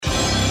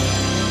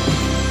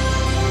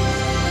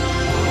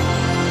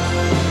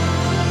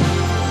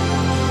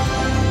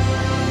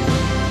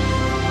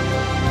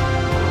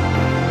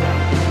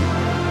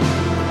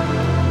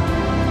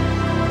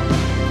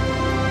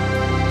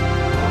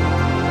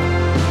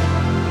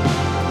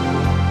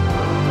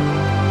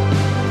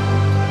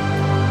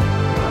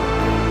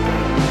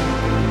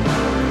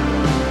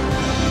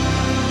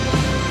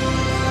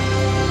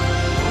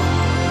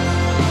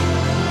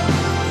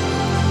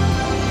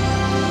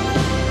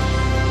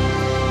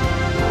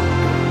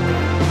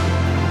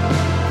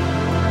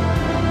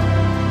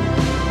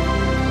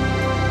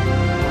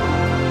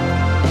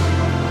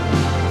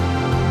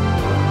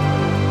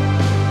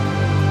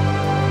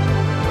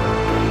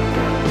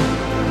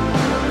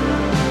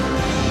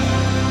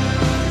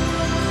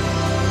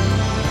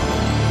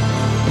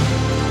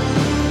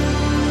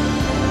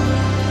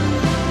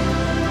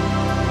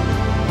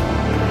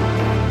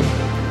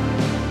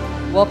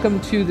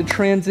Welcome to the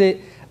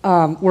Transit.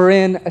 We're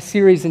in a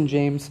series in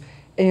James,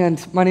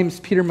 and my name is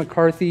Peter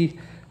McCarthy.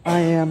 I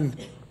am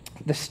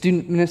the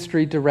student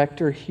ministry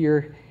director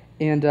here,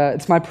 and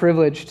it's my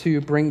privilege to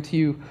bring to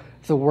you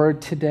the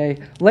word today.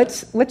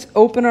 Let's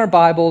open our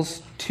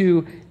Bibles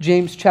to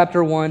James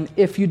chapter 1.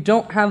 If you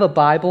don't have a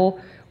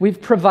Bible,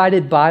 we've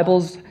provided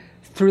Bibles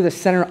through the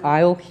center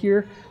aisle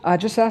here.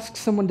 Just ask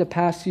someone to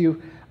pass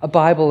you a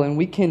Bible, and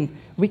we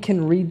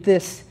can read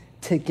this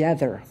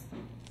together.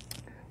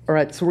 All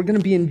right, so we're going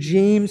to be in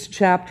James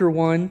chapter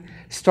 1,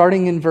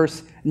 starting in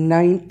verse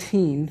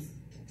 19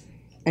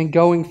 and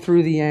going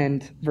through the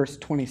end, verse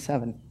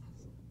 27.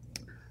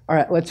 All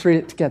right, let's read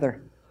it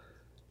together.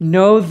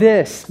 Know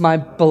this, my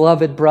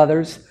beloved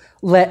brothers,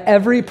 let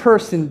every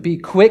person be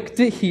quick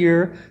to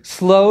hear,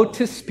 slow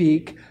to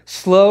speak,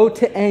 slow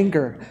to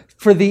anger,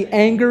 for the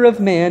anger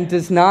of man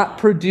does not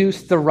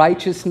produce the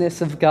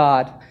righteousness of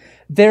God.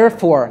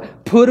 Therefore,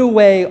 put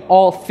away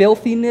all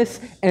filthiness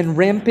and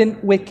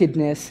rampant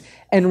wickedness,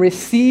 and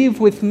receive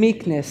with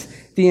meekness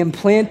the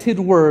implanted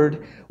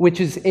word,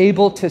 which is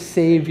able to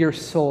save your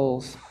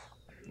souls.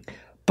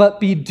 But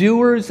be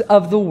doers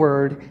of the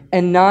word,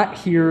 and not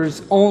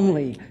hearers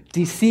only,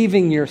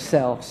 deceiving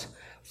yourselves.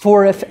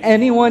 For if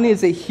anyone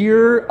is a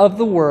hearer of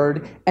the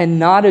word, and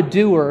not a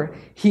doer,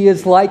 he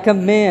is like a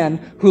man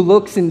who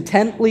looks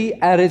intently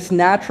at his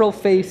natural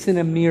face in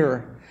a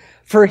mirror.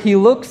 For he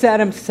looks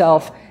at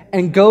himself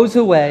and goes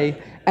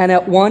away, and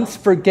at once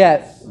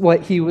forgets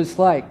what he was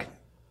like.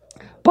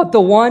 But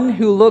the one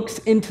who looks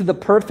into the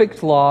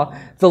perfect law,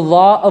 the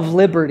law of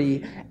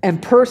liberty,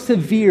 and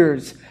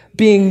perseveres,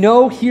 being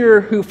no hearer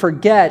who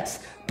forgets,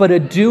 but a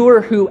doer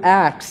who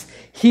acts,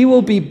 he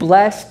will be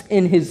blessed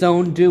in his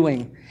own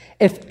doing.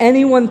 If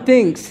anyone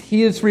thinks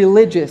he is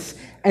religious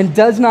and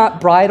does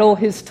not bridle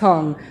his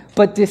tongue,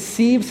 but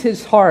deceives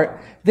his heart,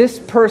 this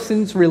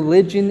person's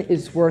religion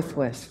is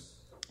worthless.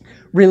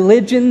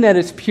 Religion that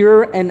is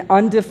pure and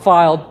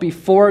undefiled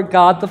before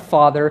God the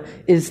Father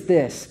is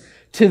this: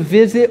 to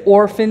visit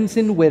orphans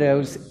and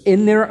widows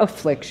in their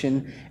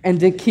affliction, and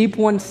to keep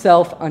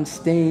oneself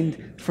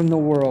unstained from the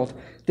world.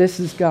 This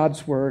is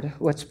God's word.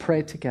 Let's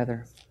pray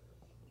together.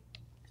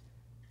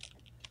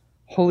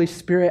 Holy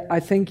Spirit, I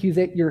thank you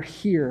that you're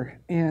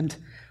here, and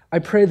I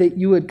pray that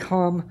you would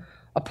come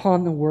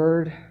upon the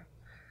word.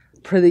 I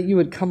pray that you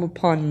would come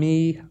upon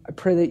me. I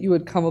pray that you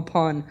would come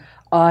upon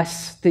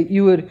us, that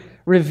you would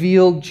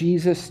reveal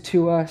Jesus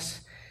to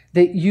us,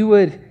 that you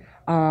would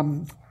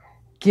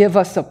give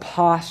us a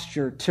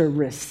posture to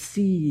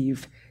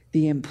receive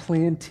the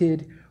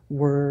implanted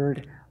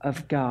word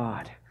of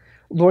God.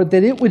 Lord,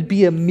 that it would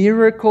be a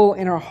miracle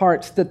in our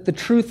hearts, that the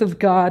truth of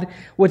God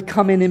would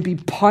come in and be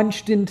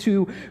punched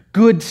into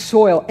good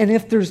soil. And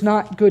if there's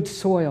not good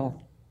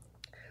soil,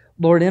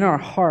 Lord, in our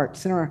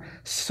hearts, in our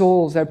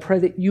souls, I pray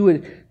that you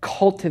would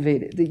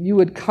cultivate it, that you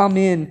would come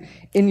in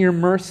your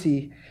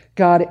mercy,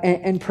 God,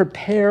 and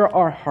prepare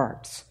our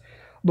hearts,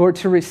 Lord,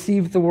 to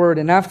receive the word.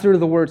 And after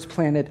the word's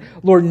planted,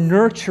 Lord,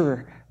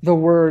 nurture the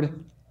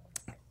word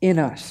in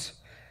us.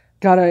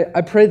 God,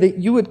 I pray that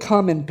you would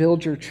come and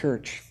build your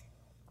church.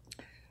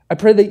 I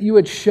pray that you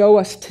would show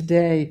us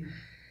today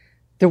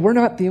that we're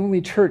not the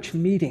only church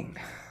meeting.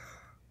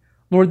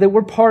 Lord, that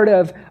we're part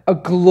of a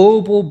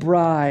global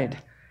bride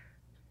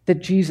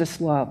that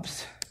Jesus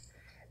loves.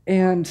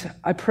 And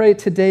I pray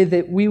today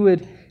that we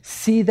would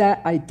see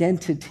that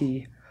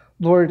identity,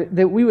 Lord,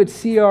 that we would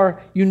see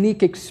our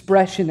unique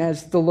expression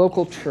as the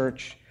local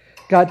church,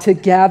 God, to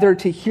gather,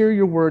 to hear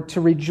your word,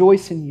 to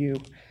rejoice in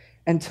you,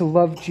 and to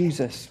love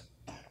Jesus.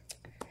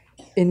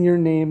 In your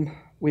name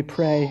we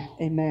pray,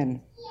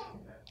 amen.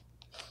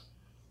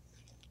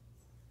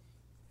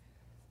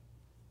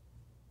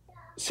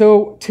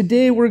 So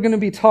today we're going to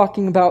be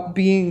talking about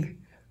being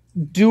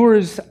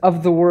doers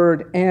of the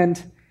word,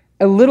 and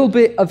a little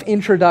bit of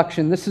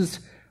introduction. This is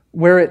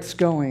where it's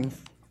going.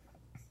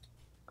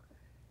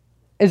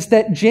 Is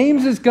that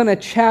James is going to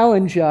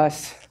challenge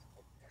us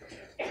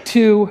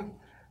to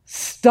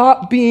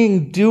stop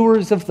being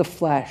doers of the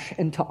flesh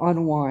and to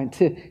unwind,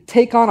 to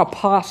take on a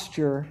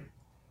posture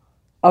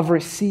of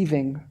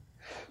receiving,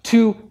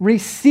 to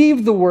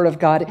receive the word of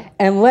God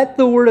and let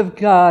the word of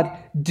God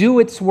do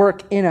its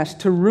work in us,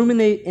 to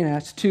ruminate in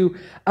us, to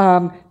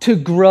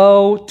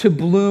grow, to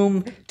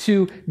bloom,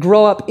 to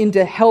grow up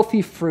into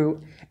healthy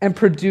fruit and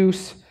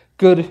produce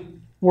good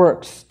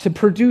works, to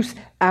produce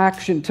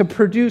action, to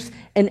produce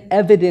an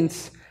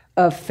evidence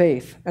of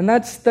faith. And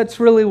that's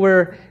really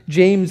where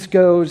James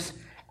goes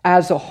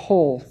as a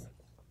whole.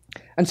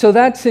 And so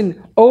that's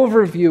an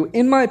overview.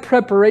 In my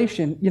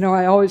preparation,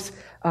 I always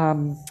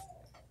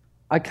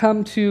I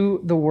come to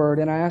the word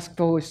and I ask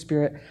the Holy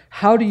Spirit,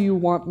 how do you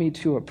want me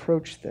to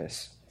approach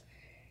this?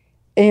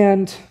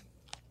 And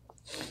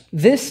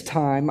this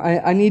time,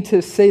 I need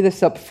to say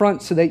this up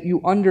front so that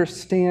you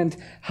understand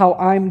how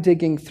I'm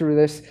digging through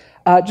this.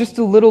 Just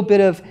a little bit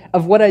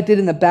of what I did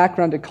in the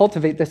background to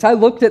cultivate this. I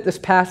looked at this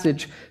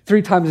passage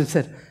 3 times and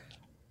said,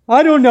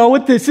 I don't know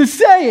what this is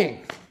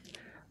saying.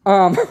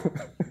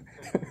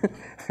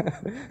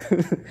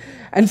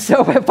 And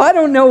so if I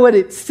don't know what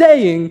it's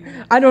saying,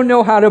 I don't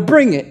know how to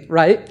bring it,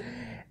 right?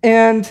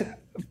 And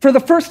for the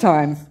first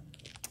time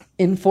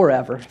in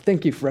forever,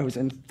 thank you,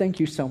 Frozen. Thank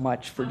you so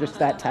much for just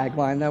that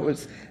tagline.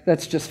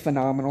 That's just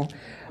phenomenal.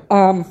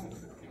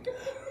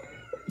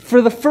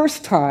 For the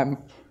first time,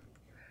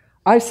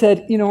 I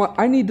said, you know what,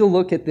 I need to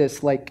look at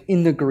this like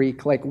in the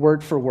Greek, like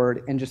word for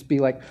word, and just be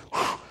like,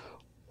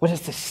 what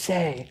does this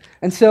say?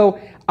 And so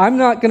I'm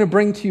not going to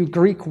bring to you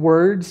Greek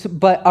words,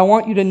 but I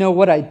want you to know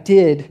what I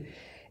did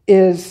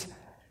is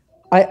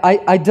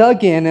I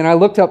dug in and I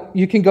looked up,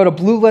 you can go to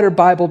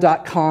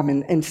blueletterbible.com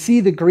and see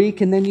the Greek,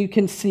 and then you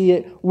can see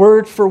it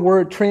word for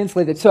word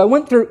translated. So I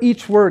went through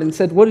each word and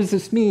said, what does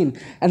this mean?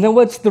 And then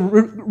what's the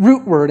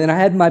root word? And I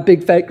had my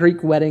big fat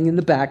Greek wedding in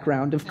the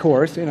background, of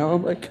course. You know,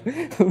 I'm like,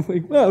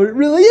 well, it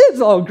really is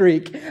all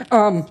Greek.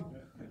 And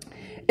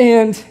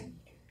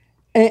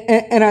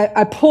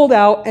I pulled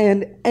out,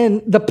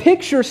 and the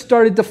picture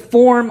started to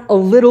form a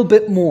little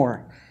bit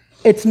more.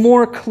 It's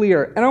more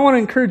clear. And I want to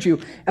encourage you,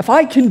 if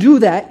I can do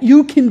that,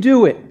 you can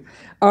do it.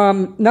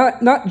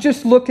 Not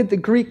just look at the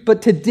Greek,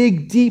 but to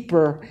dig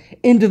deeper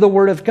into the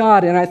Word of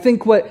God. And I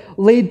think what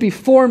laid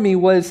before me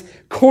was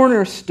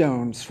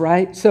cornerstones,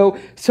 right? So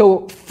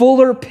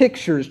fuller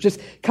pictures, just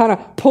kind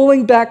of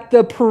pulling back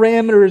the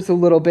parameters a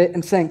little bit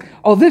and saying,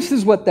 oh, this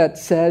is what that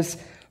says.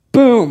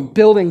 Boom,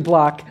 building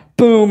block.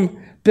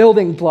 Boom,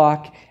 building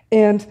block.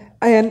 And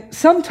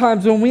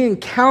sometimes when we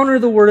encounter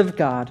the Word of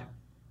God,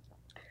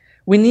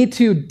 we need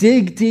to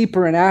dig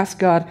deeper and ask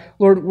God,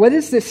 Lord, what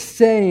is this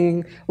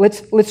saying?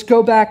 Let's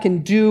go back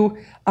and do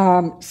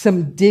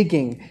some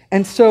digging.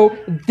 And so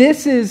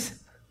this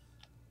is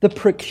the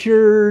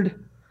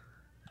procured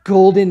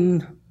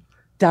golden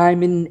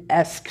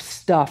diamond-esque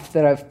stuff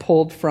that I've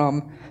pulled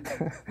from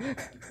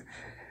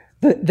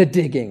the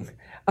digging.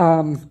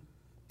 And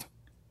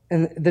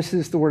this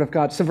is the Word of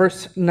God. So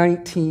verse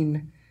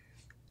 19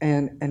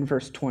 and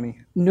verse 20.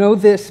 Know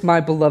this, my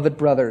beloved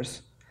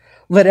brothers.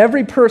 Let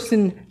every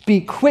person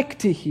be quick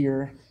to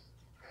hear,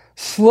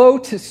 slow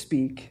to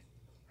speak,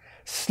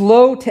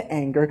 slow to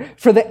anger,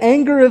 for the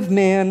anger of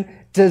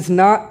man does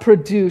not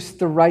produce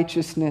the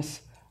righteousness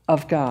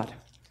of God.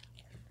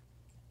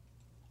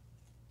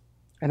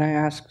 And I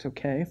asked,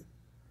 okay,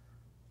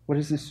 what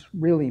does this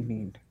really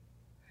mean?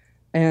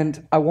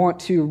 And I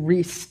want to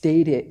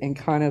restate it in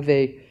kind of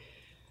a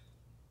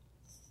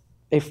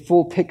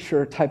full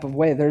picture type of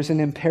way. There's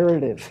an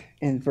imperative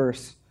in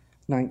verse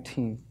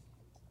 19.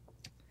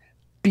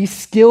 Be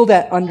skilled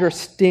at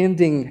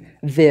understanding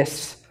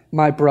this,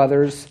 my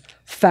brothers,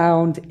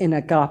 found in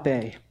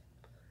agape.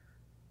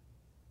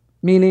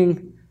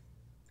 Meaning,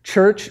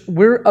 church,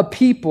 we're a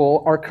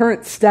people, our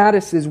current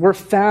status is we're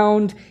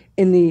found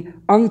in the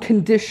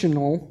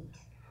unconditional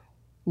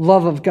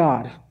love of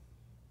God.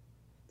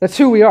 That's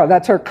who we are.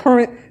 That's our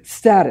current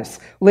status.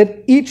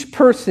 Let each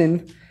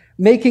person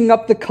making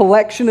up the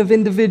collection of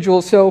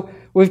individuals, so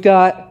we've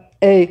got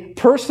a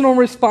personal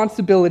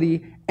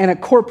responsibility and a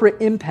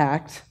corporate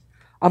impact,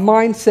 a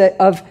mindset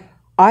of,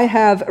 I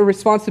have a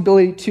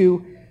responsibility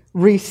to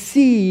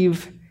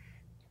receive,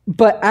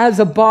 but as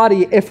a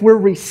body, if we're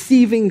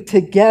receiving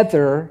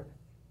together,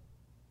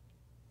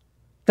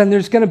 then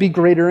there's going to be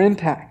greater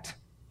impact.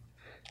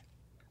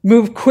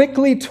 Move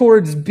quickly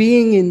towards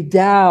being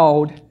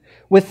endowed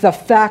with the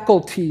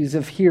faculties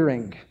of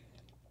hearing.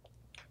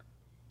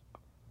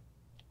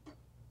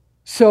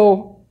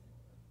 So,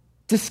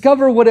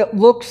 discover what it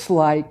looks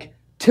like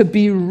to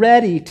be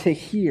ready to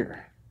hear.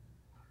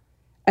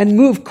 And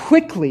move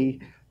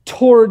quickly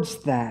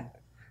towards that,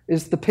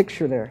 is the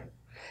picture there.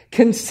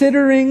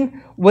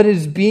 Considering what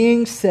is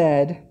being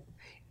said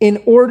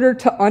in order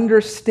to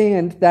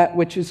understand that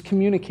which is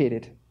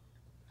communicated.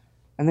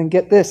 And then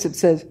get this, it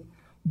says,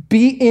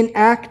 be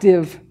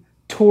inactive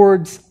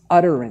towards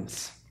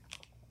utterance.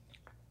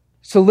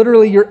 So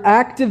literally you're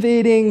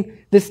activating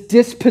this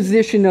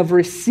disposition of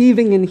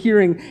receiving and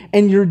hearing,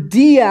 and you're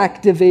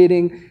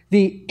deactivating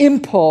the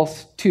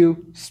impulse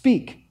to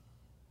speak.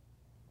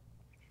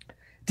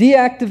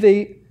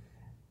 Literally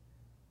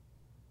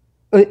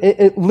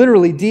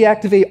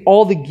deactivate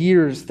all the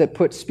gears that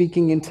put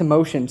speaking into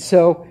motion.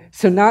 So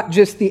not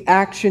just the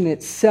action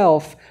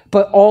itself,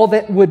 but all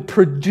that would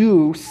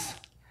produce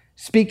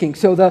speaking.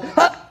 So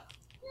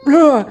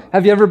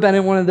have you ever been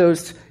in one of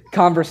those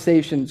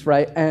conversations,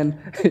 right? And,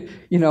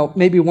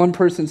 maybe one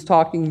person's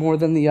talking more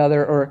than the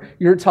other, or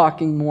you're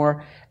talking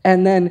more,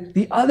 and then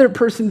the other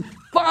person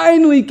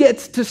finally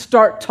gets to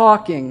start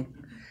talking.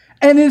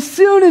 And as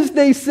soon as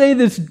they say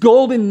this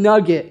golden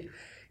nugget,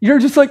 you're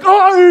just like,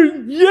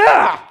 oh,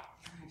 yeah!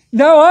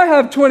 Now I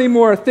have 20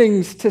 more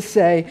things to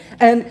say.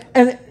 And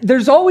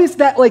there's always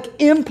that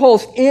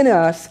impulse in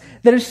us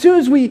that as soon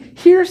as we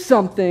hear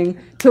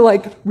something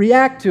to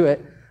react to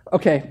it.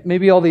 Okay,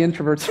 maybe all the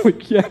introverts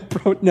would, yeah,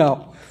 bro,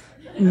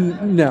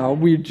 no,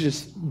 we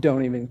just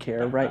don't even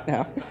care right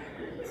now.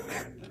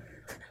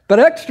 But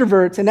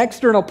extroverts and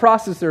external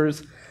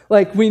processors,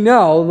 we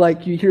know,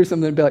 you hear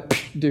something and be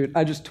like, dude,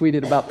 I just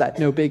tweeted about that.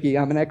 No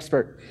biggie. I'm an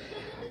expert.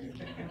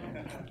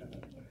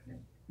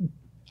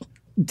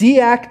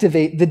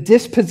 deactivate the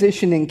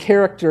disposition and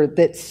character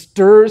that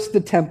stirs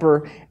the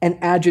temper and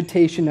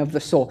agitation of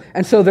the soul.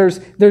 And so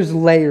there's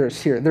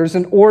layers here. There's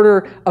an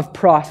order of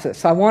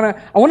process. I want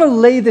to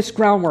lay this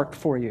groundwork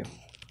for you.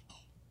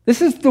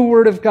 This is the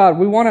Word of God.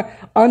 We want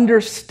to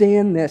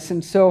understand this.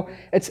 And so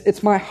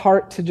it's my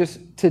heart to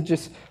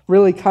just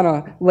really kind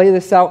of lay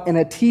this out in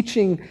a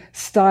teaching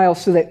style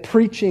so that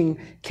preaching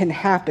can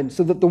happen,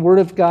 so that the Word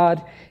of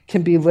God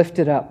can be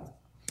lifted up.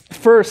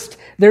 First,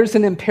 there's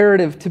an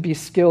imperative to be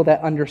skilled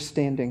at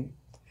understanding,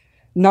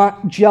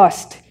 not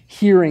just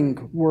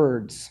hearing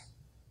words.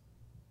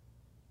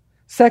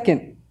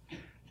 Second,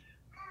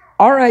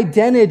 our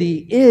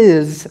identity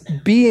is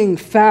being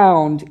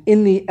found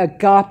in the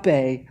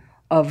agape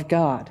of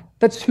God.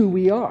 That's who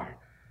we are.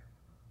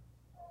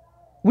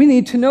 We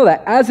need to know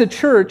that. As a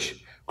church,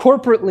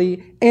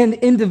 corporately and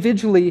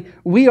individually,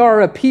 we are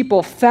a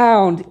people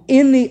found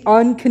in the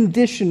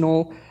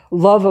unconditional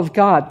love of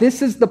God.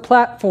 This is the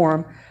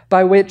platform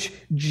by which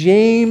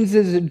James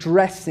is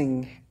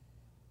addressing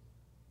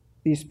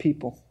these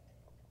people.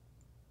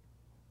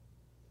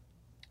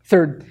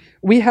 Third,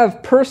 we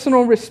have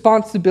personal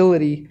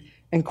responsibility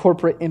and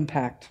corporate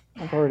impact.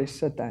 I've already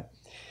said that.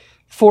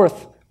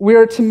 Fourth, we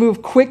are to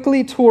move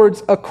quickly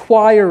towards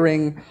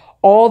acquiring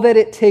all that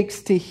it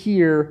takes to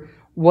hear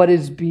what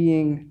is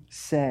being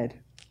said.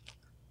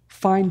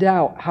 Find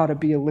out how to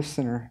be a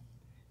listener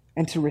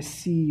and to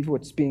receive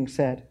what's being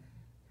said.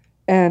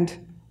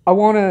 And I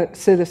want to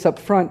say this up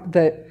front,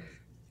 that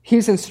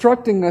he's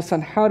instructing us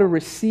on how to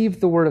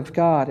receive the Word of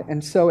God.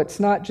 And so it's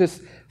not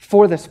just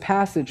for this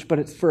passage, but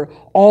it's for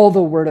all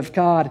the Word of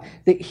God,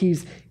 that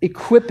he's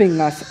equipping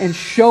us and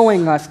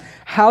showing us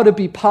how to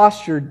be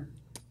postured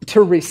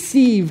to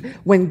receive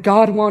when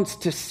God wants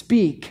to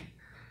speak,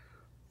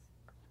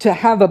 to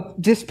have a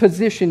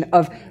disposition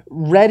of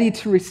ready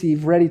to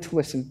receive, ready to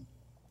listen.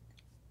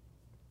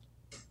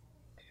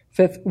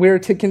 Fifth, we're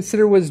to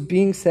consider what is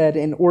being said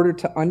in order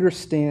to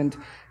understand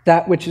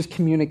that which is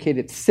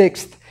communicated.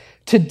 Sixth,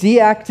 to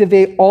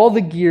deactivate all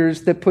the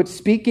gears that put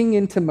speaking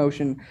into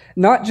motion,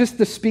 not just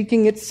the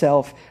speaking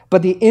itself,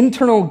 but the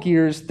internal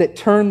gears that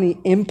turn the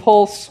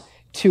impulse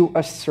to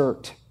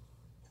assert.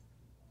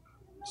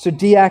 So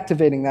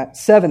deactivating that.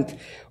 Seventh,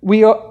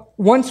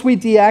 once we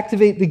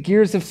deactivate the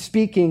gears of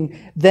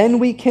speaking, then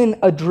we can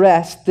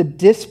address the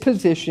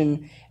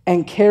disposition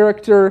and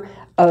character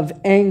of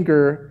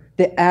anger,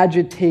 the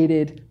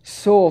agitated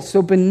soul.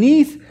 So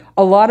beneath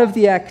a lot of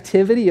the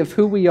activity of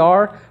who we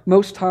are,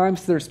 most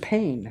times there's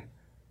pain.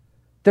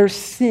 There's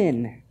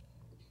sin.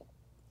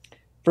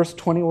 Verse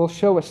 20 will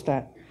show us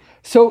that.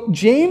 So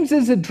James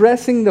is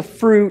addressing the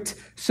fruit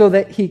so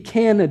that he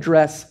can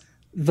address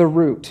the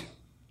root.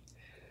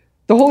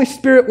 The Holy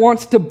Spirit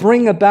wants to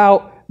bring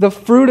about the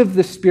fruit of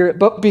the Spirit,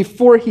 but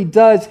before he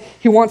does,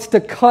 he wants to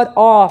cut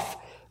off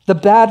the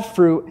bad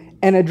fruit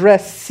and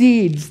address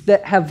seeds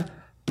that have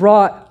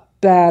brought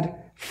bad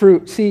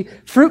fruit. See,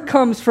 fruit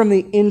comes from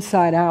the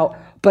inside out,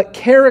 but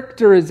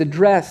character is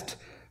addressed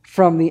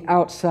from the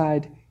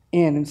outside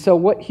in. And so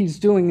what he's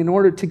doing in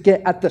order to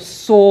get at the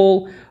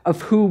soul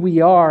of who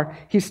we are,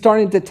 he's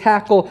starting to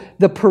tackle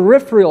the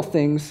peripheral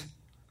things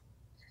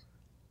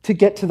to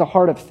get to the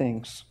heart of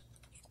things.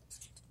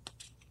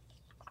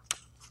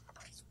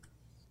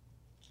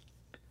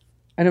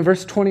 And in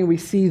verse 20, we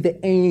see the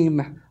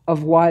aim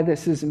of why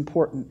this is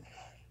important.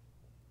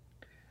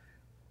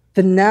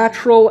 The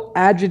natural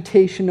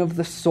agitation of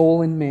the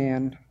soul in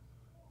man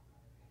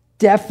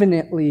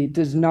definitely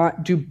does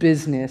not do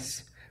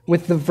business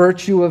with the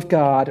virtue of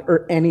God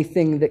or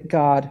anything that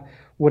God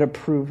would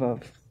approve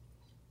of.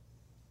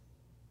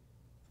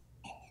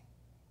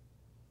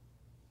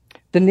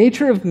 The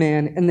nature of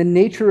man and the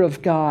nature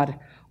of God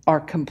are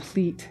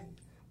complete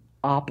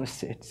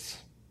opposites.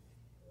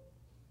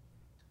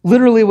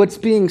 Literally, what's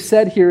being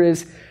said here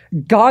is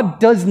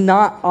God does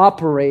not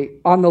operate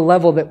on the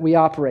level that we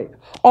operate.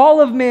 All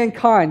of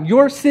mankind,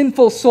 your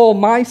sinful soul,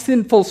 my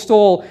sinful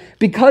soul,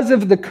 because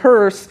of the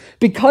curse,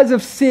 because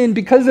of sin,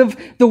 because of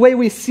the way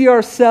we see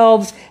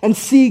ourselves and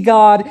see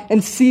God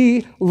and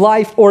see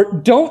life, or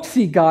don't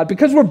see God,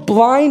 because we're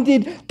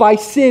blinded by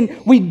sin,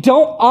 we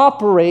don't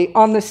operate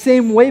on the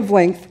same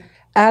wavelength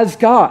as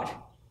God.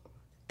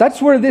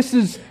 That's where this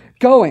is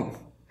going.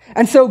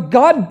 And so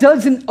God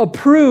doesn't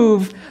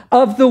approve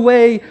of the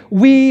way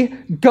we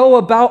go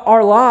about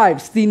our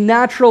lives, the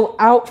natural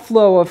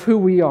outflow of who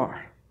we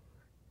are.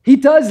 He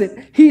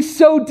doesn't. He's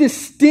so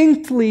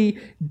distinctly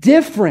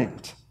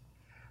different.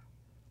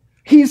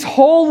 He's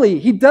holy.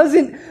 He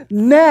doesn't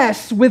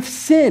mess with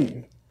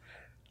sin.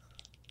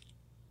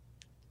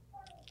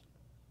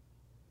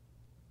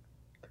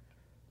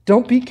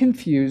 Don't be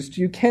confused.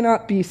 You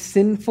cannot be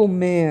sinful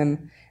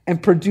man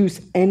and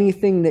produce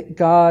anything that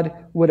God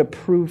would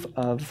approve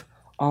of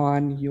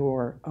on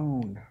your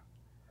own.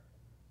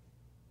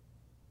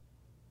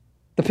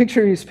 The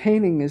picture he's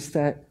painting is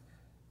that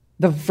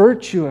the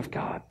virtue of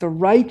God, the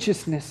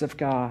righteousness of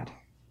God,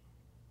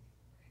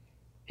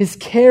 his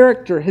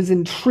character, his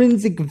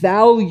intrinsic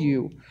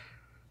value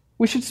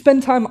We should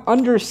spend time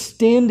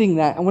understanding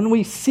that. And when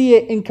we see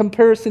it in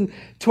comparison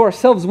to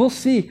ourselves, we'll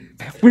see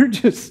we're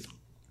just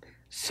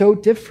so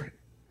different.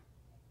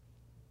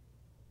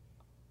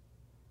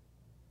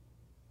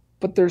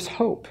 But there's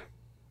hope.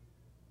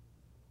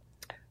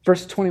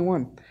 Verse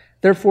 21,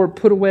 therefore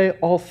put away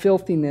all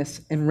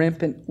filthiness and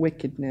rampant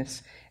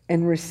wickedness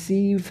and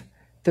receive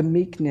with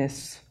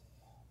meekness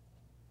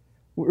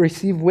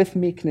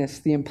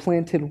the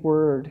implanted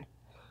word,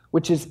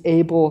 which is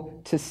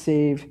able to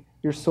save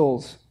your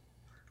souls.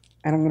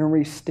 And I'm going to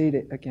restate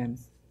it again.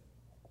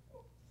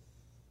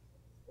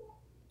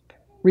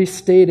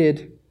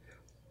 Restated,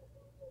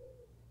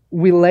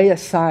 we lay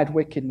aside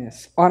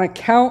wickedness. On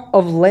account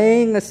of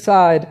laying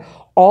aside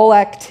all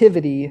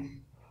activity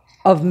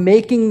of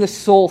making the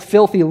soul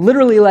filthy,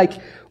 literally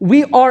like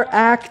we are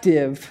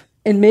active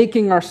in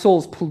making our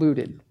souls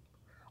polluted.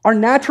 Our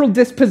natural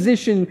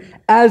disposition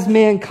as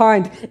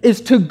mankind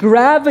is to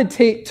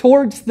gravitate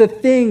towards the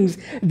things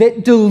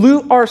that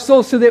dilute our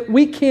souls so that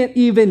we can't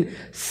even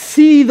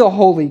see the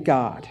holy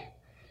God.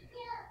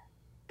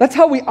 That's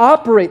how we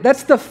operate.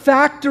 That's the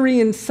factory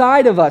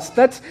inside of us.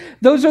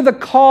 Those are the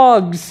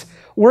cogs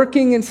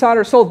working inside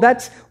our soul.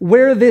 That's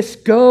where this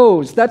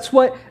goes. That's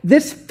what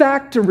this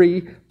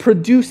factory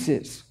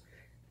produces,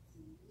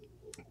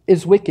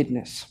 is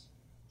wickedness.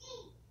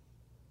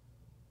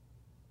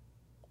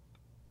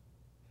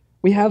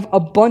 We have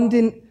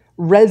abundant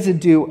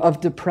residue of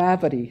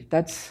depravity.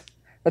 That's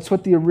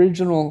what the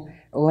original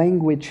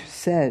language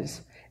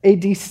says. A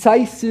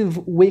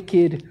decisive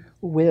wicked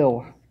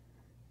will.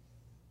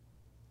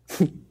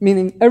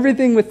 Meaning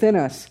everything within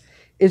us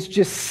is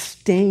just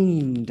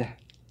stained,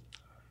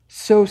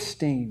 so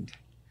stained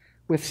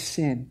with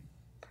sin,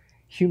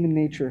 human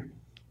nature.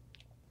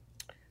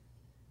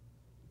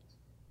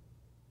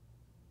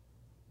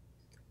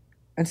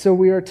 And so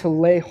we are to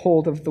lay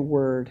hold of the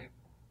word.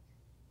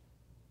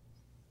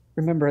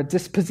 Remember, a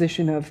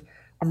disposition of,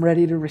 I'm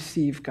ready to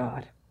receive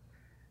God.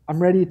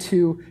 I'm ready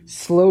to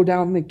slow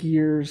down the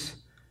gears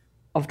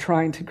of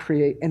trying to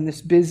create in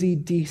this busy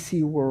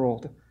DC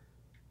world.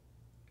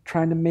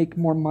 Trying to make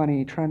more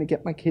money, trying to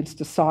get my kids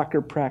to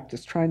soccer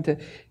practice, trying to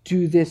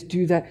do this,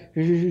 do that.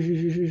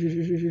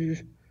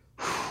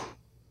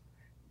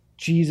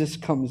 Jesus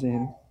comes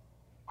in.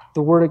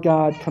 The Word of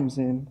God comes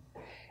in.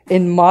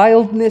 In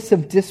mildness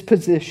of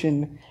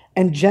disposition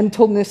and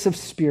gentleness of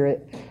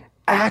spirit,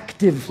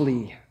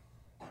 actively.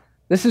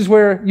 This is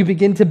where you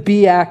begin to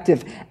be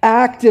active.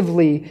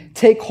 Actively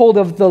take hold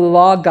of the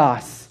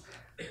Logos,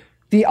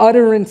 the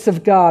utterance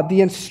of God,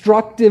 the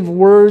instructive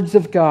words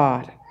of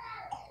God,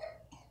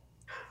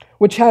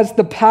 which has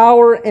the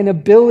power and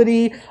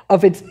ability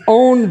of its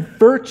own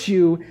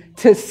virtue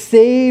to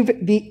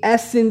save the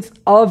essence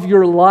of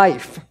your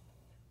life,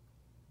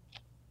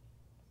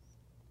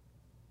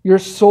 your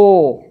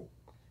soul,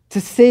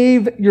 to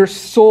save your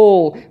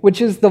soul,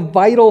 which is the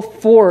vital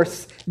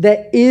force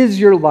that is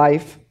your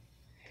life,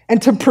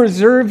 and to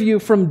preserve you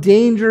from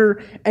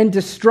danger and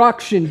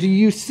destruction. Do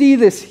you see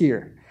this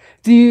here?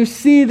 Do you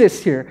see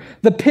this here?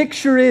 The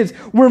picture is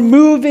we're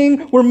moving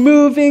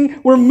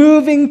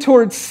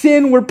towards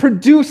sin. We're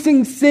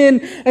producing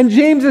sin. And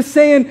James is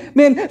saying,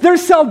 man,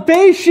 there's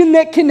salvation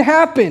that can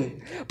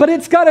happen, but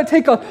it's got to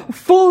take a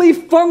fully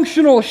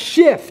functional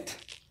shift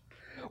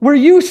where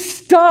you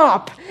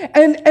stop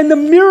and the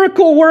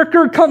miracle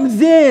worker comes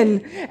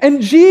in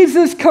and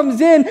Jesus comes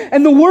in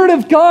and the Word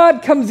of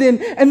God comes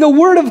in and the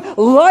Word of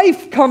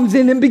life comes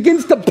in and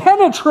begins to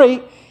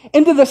penetrate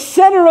into the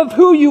center of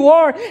who you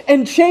are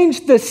and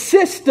change the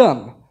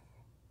system.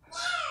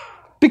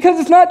 Because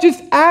it's not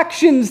just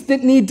actions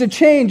that need to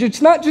change.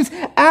 It's not just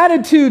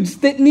attitudes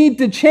that need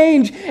to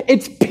change.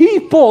 It's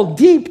people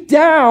deep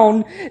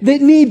down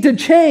that need to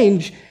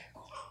change.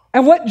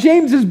 And what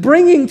James is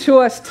bringing to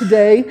us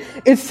today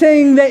is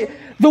saying that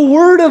the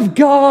Word of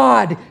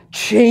God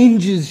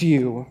changes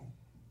you.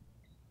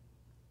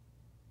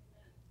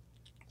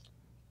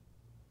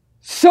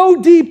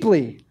 So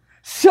deeply,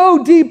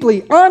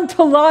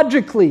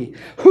 ontologically,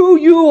 who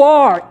you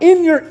are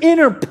in your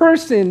inner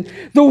person,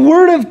 the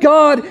Word of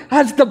God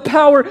has the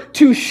power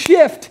to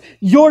shift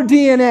your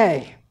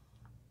DNA.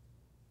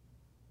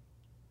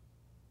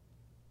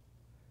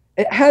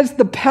 It has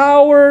the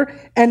power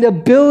and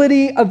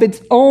ability of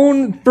its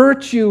own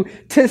virtue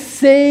to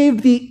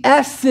save the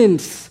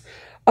essence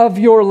of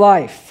your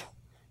life,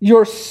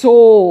 your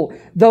soul,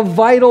 the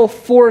vital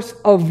force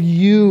of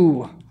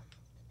you.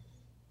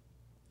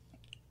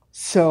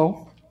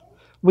 So,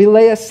 we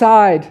lay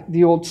aside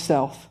the old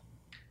self.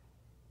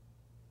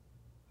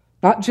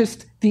 Not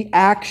just the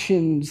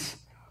actions,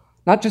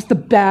 not just the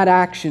bad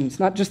actions,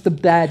 not just the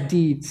bad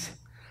deeds.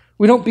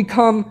 We don't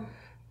become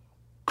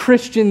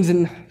Christians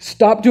and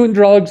stop doing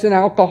drugs and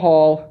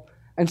alcohol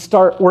and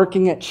start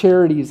working at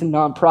charities and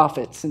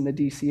nonprofits in the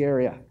DC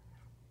area.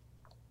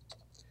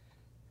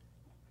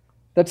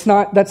 That's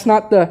not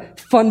the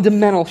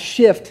fundamental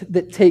shift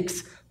that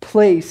takes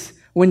place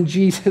when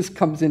Jesus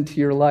comes into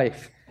your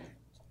life.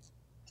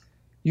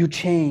 You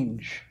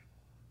change.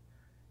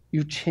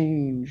 You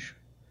change.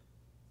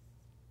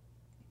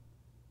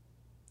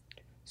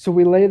 So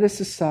we lay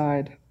this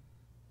aside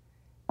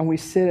and we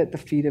sit at the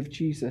feet of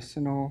Jesus,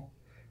 and I'll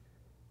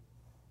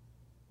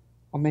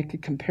make a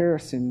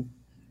comparison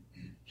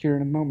here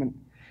in a moment.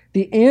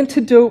 The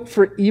antidote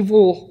for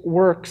evil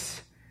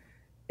works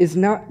is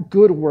not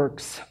good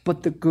works,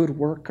 but the good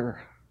worker.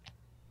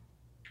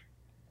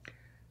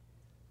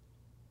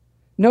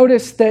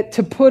 Notice that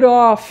to put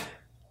off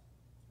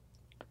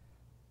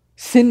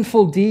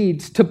sinful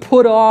deeds, to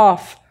put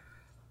off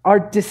our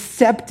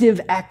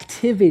deceptive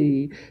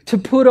activity, to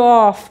put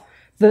off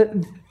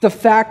the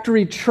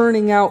factory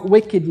churning out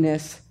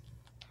wickedness,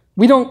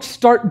 we don't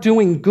start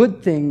doing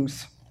good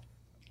things.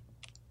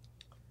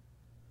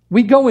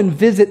 We go and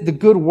visit the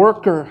good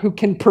worker who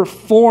can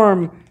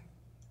perform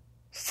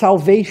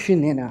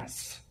salvation in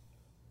us,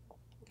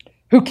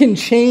 who can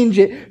change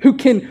it, who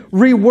can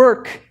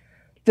rework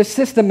the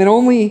system, and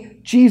only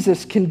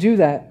Jesus can do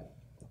that.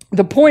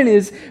 The point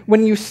is,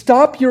 when you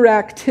stop your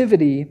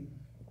activity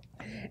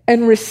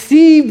and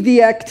receive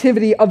the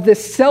activity of the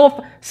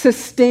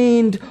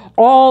self-sustained,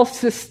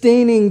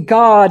 all-sustaining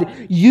God,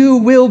 you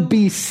will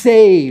be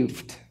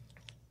saved.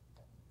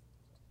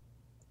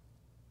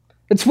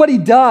 It's what he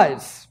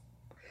does.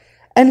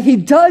 And he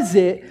does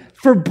it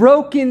for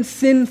broken,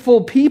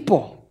 sinful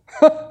people.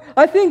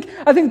 I think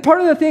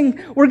part of the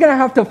thing we're going to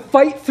have to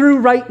fight through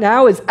right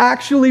now is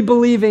actually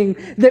believing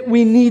that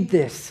we need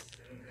this.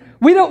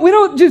 We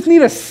don't just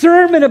need a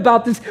sermon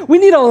about this. We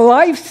need a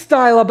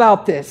lifestyle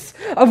about this.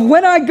 Of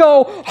when I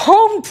go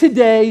home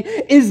today,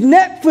 is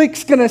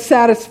Netflix going to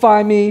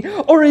satisfy me,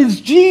 or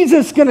is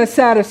Jesus going to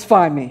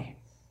satisfy me?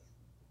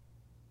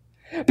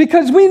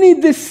 Because we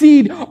need this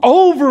seed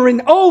over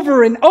and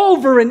over and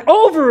over and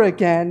over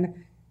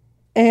again.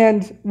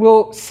 And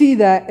we'll see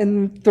that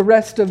in the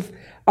rest of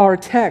our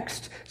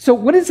text. So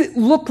what does it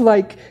look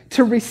like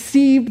to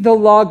receive the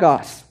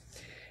Logos?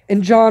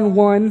 In John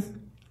 1,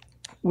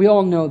 we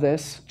all know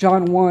this.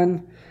 John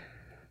 1,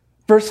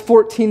 verse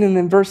 14, and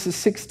then verses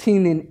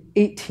 16 and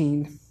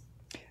 18.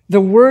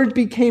 The Word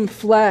became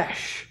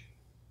flesh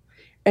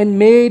and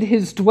made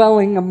his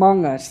dwelling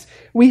among us.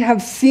 We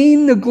have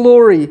seen the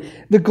glory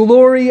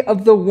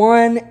of the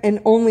one and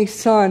only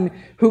Son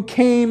who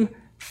came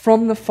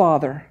from the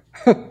Father.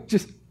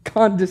 Just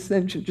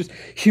condescension, just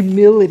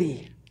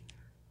humility.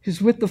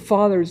 He's with the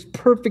Father, his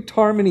perfect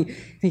harmony.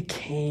 He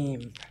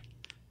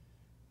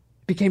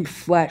became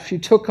flesh. He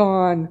took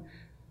on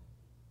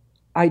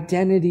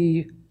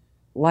identity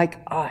like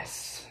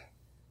us.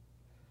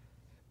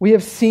 We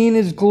have seen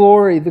his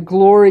glory, the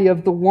glory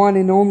of the one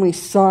and only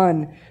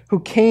Son who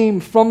came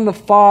from the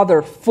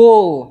Father,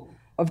 full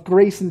of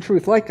grace and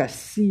truth, like a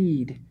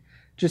seed,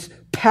 just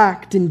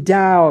packed,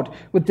 endowed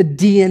with the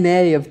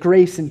DNA of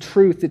grace and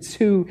truth. It's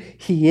who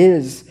he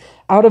is.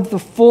 Out of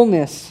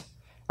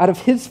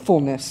his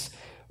fullness,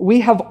 we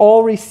have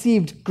all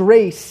received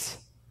grace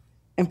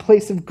in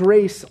place of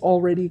grace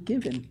already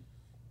given.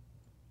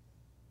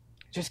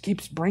 Just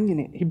keeps bringing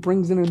it. He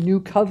brings in a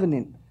new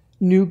covenant,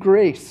 new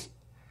grace.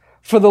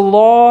 For the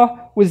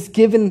law was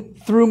given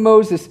through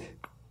Moses,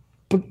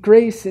 but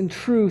grace and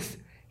truth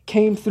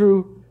came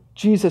through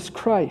Jesus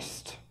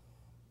Christ.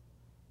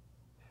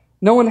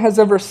 No one has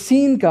ever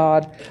seen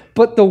God,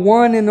 but the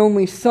one and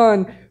only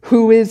Son,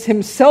 who is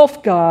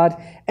himself God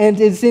and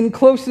is in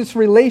closest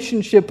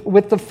relationship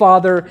with the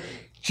Father.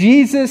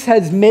 Jesus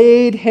has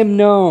made him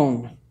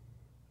known.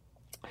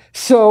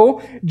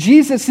 So,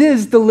 Jesus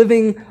is the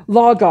living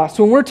Logos.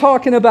 When we're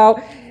talking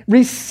about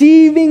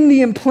receiving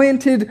the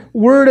implanted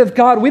Word of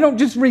God, we don't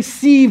just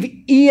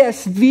receive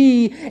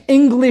ESV,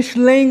 English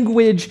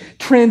language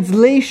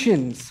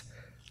translations.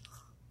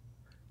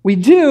 We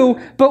do,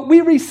 but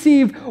we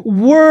receive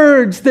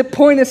words that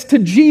point us to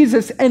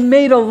Jesus and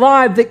made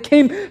alive, that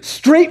came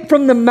straight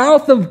from the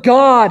mouth of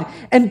God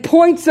and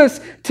points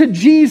us to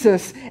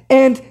Jesus.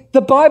 And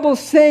the Bible's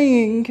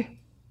saying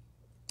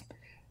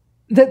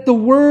that the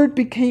Word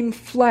became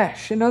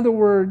flesh. In other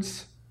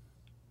words,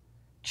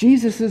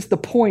 Jesus is the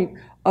point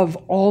of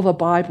all the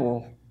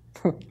Bible.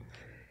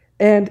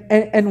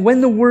 And when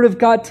the Word of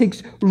God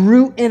takes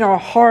root in our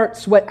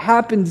hearts, what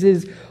happens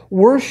is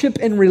worship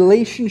and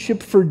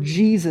relationship for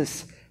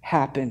Jesus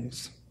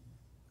happens.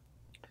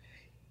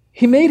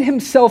 He made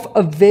himself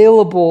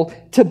available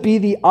to be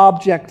the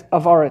object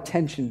of our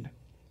attention.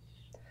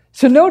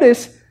 So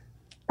notice,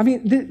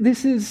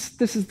 this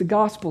is the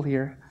gospel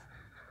here.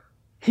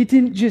 He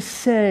didn't just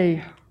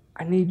say,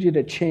 I need you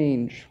to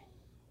change.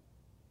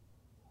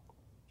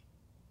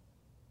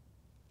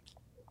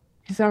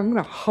 He said, I'm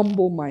going to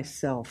humble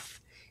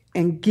myself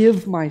and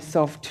give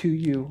myself to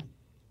you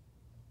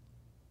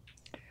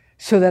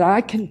so that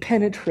I can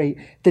penetrate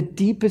the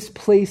deepest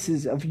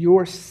places of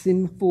your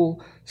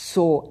sinful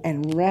soul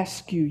and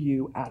rescue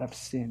you out of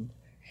sin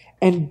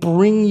and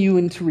bring you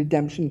into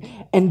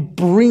redemption and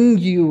bring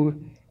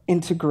you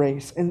into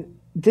grace. And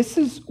this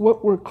is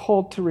what we're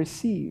called to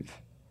receive.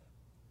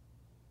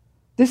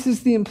 This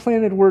is the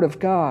implanted Word of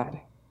God.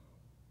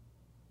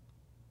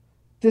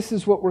 This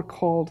is what we're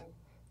called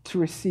to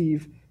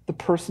receive, the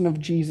person of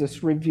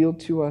Jesus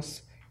revealed to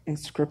us in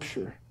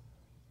Scripture.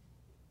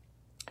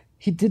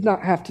 He did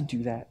not have to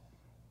do that.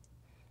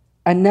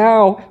 And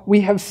now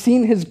we have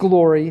seen his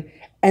glory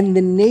and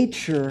the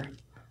nature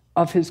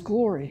of his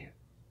glory.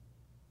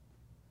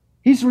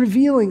 He's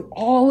revealing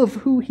all of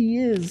who he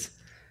is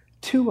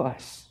to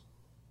us.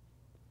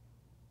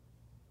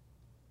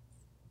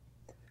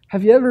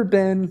 Have you ever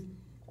been,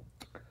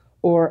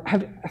 or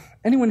have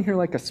anyone here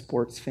like a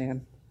sports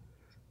fan?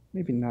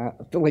 Maybe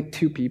not, but like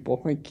two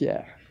people. Like,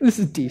 yeah, this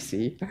is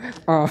DC.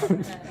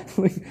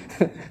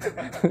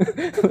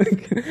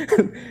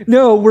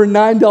 No, we're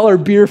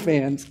 $9 beer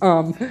fans.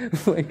 Oh,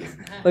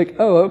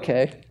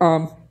 okay.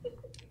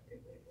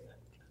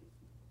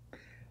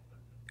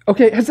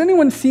 Okay, has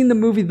anyone seen the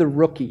movie The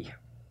Rookie?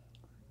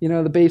 You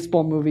know, the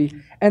baseball movie.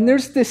 And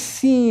there's this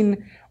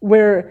scene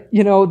where,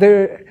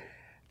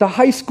 the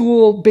high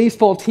school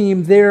baseball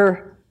team,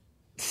 their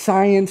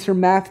science or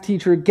math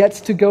teacher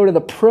gets to go to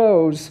the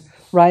pros,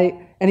 right?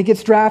 And he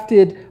gets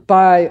drafted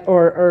by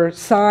or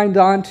signed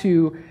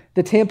onto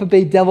the Tampa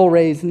Bay Devil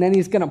Rays, and then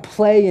he's going to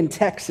play in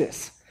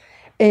Texas.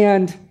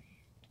 And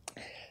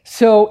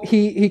so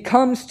he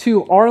comes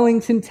to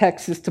Arlington,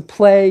 Texas to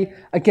play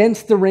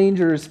against the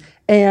Rangers,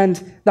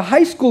 and the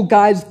high school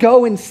guys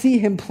go and see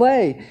him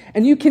play.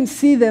 And you can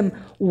see them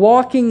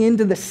walking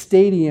into the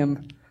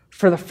stadium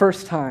for the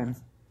first time.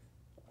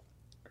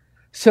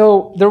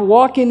 So they're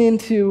walking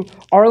into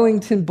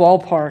Arlington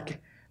Ballpark,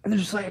 and they're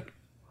just like,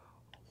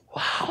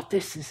 wow,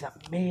 this is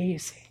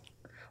amazing.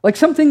 Like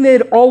something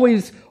they'd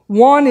always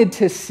wanted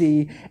to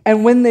see.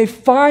 And when they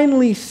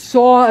finally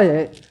saw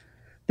it,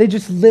 they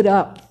just lit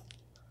up.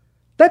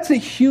 That's a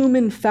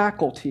human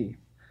faculty.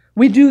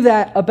 We do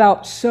that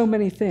about so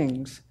many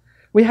things.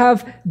 We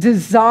have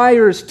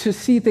desires to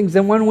see things.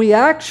 And when we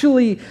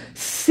actually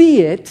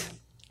see it,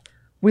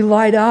 we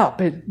light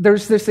up.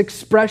 There's this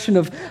expression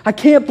of, I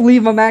can't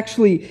believe I'm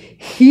actually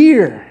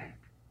here.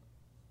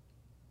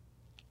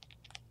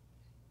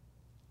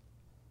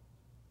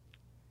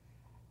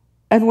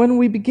 And when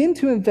we begin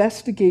to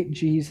investigate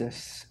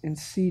Jesus and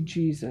see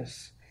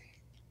Jesus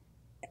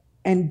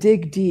and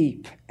dig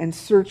deep and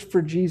search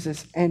for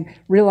Jesus and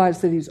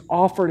realize that he's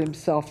offered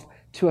himself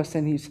to us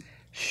and he's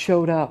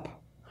showed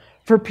up.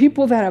 For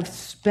people that have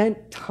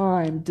spent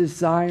time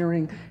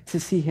desiring to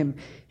see him,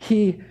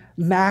 he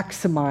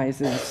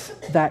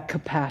maximizes that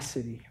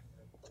capacity.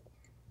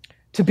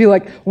 To be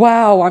like,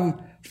 wow,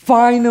 I'm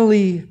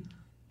finally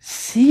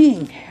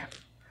seeing him.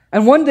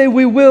 And one day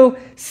we will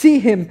see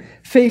him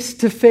face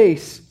to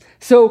face.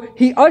 So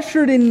he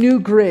ushered in new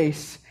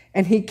grace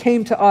and he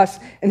came to us.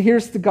 And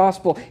here's the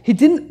gospel. He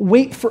didn't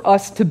wait for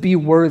us to be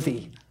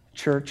worthy,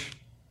 church.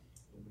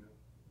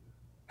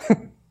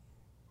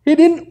 He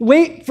didn't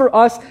wait for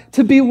us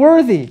to be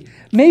worthy.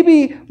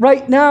 Maybe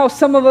right now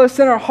some of us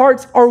in our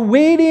hearts are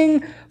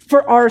waiting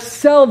for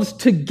ourselves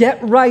to get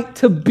right,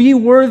 to be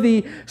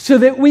worthy, so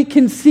that we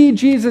can see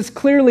Jesus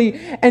clearly.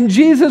 And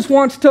Jesus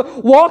wants to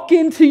walk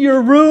into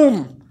your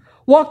room,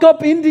 walk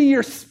up into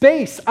your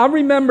space. I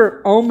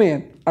remember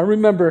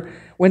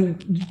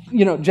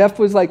when, Jeff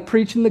was like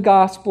preaching the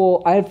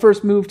gospel. I had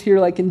first moved here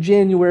like in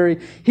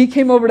January. He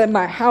came over to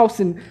my house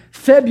in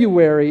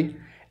February.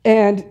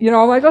 And,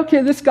 I'm like,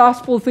 okay, this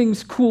gospel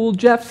thing's cool.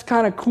 Jeff's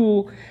kind of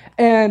cool.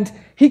 And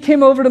he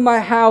came over to my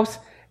house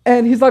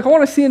and he's like, I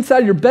want to see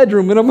inside your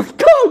bedroom. And I'm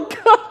like, oh,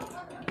 God.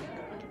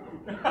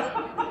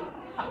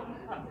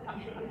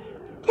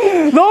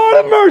 Lord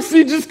have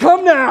mercy, just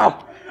come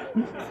now.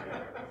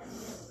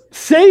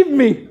 Save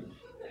me.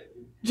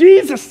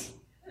 Jesus.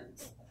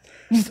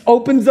 Just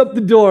opens up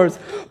the doors.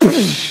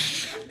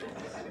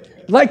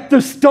 Like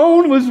the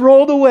stone was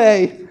rolled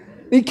away.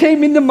 He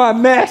came into my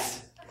mess.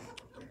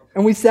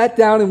 And we sat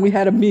down and we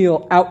had a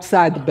meal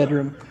outside the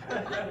bedroom.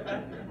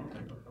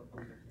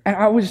 And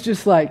I was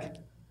just like,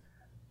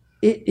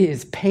 it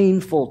is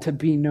painful to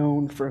be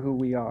known for who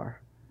we are.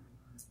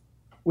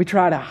 We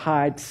try to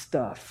hide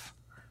stuff.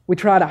 We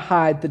try to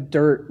hide the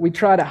dirt. We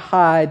try to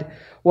hide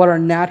what our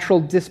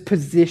natural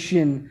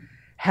disposition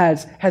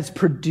has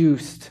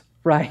produced,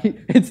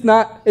 right? It's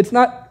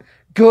not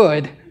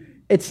good.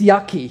 It's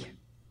yucky.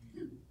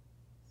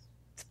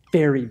 It's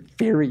very,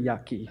 very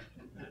yucky.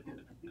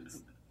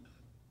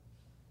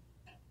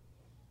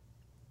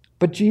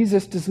 But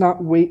Jesus does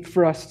not wait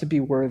for us to be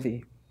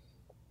worthy.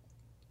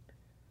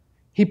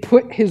 He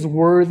put his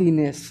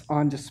worthiness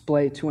on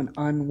display to an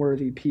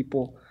unworthy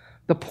people.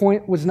 The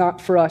point was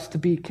not for us to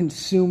be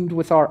consumed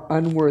with our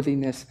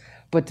unworthiness,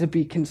 but to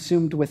be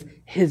consumed with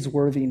his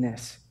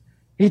worthiness.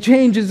 He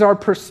changes our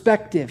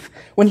perspective.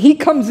 When he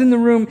comes in the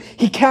room,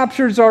 he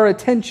captures our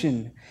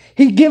attention.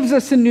 He gives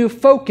us a new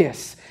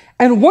focus.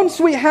 And once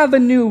we have a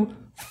new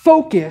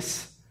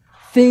focus,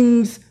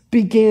 things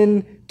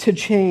begin to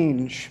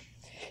change.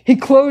 He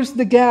closed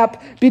the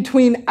gap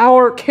between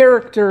our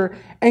character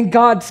and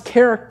God's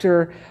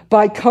character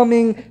by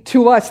coming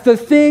to us, the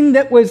thing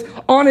that was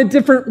on a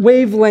different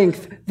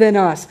wavelength than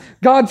us.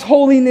 God's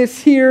holiness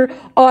here,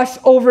 us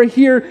over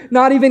here,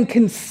 not even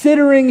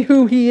considering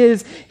who he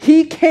is.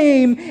 He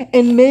came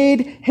and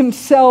made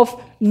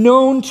himself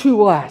known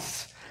to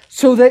us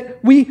so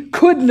that we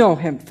could know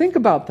him. Think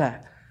about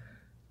that.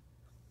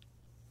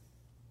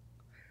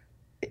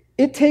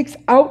 it takes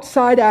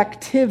outside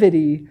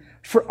activity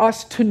for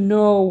us to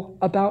know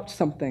about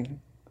something.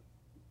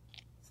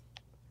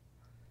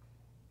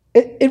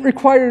 It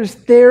requires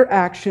their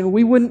action.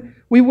 We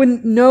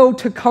wouldn't know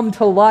to come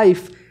to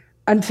life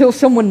until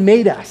someone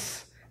made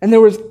us, and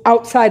there was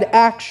outside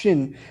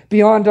action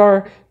beyond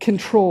our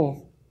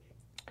control.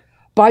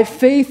 By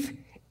faith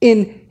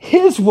in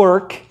his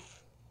work,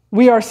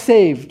 we are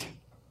saved.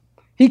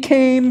 He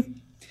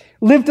came,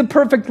 lived a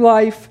perfect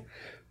life,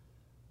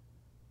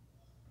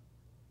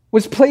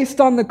 was placed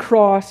on the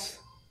cross,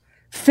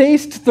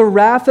 faced the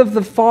wrath of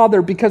the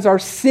Father because our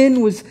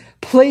sin was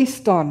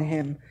placed on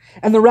him,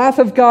 and the wrath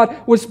of God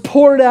was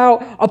poured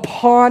out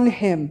upon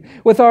him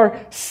with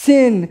our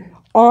sin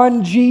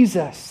on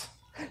Jesus,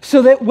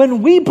 so that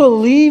when we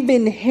believe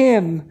in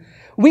him,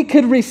 we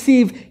could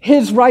receive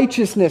his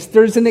righteousness.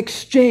 There's an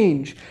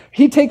exchange.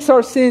 He takes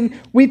our sin,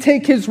 we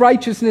take his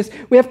righteousness.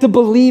 We have to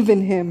believe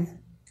in him.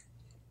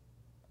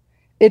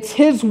 It's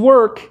his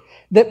work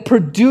that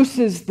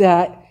produces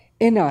that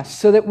in us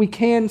so that we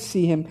can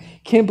see him,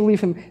 can believe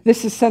him.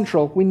 This is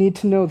central. We need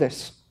to know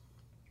this.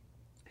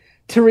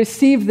 To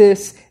receive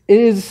this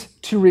is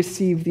to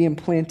receive the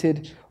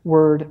implanted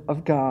word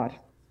of God.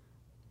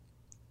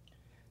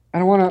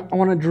 And I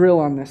want to drill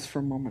on this for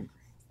a moment.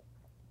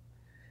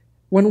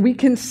 When we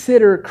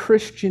consider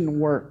Christian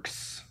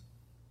works,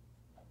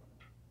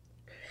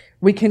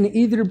 we can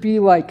either be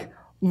like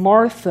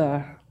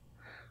Martha,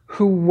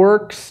 who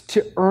works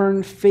to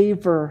earn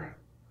favor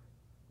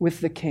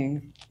with the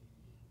king,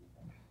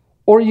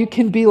 or you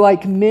can be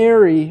like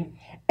Mary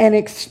and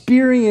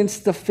experience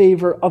the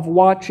favor of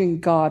watching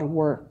God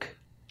work.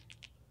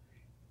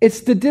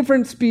 It's the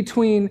difference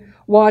between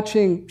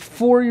watching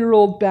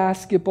 4-year-old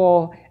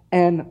basketball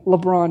and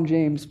LeBron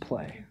James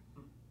play.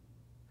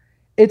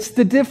 It's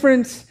the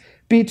difference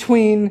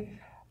between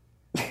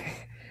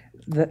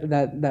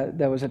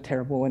that was a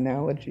terrible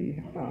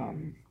analogy.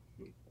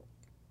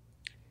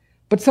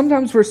 But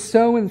sometimes we're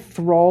so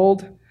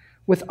enthralled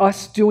with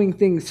us doing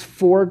things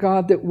for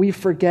God that we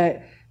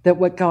forget that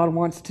what God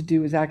wants to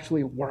do is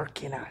actually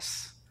work in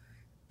us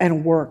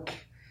and work.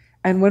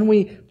 And when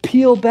we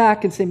peel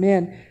back and say,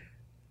 man,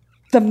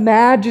 the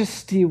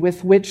majesty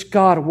with which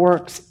God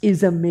works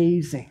is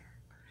amazing.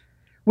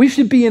 We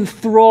should be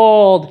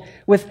enthralled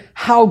with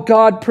how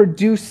God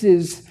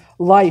produces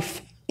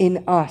life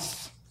in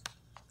us.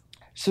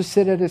 So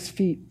sit at his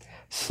feet,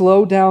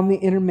 slow down the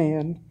inner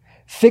man,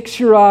 fix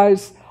your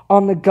eyes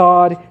on the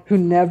God who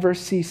never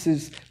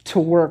ceases to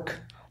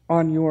work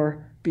on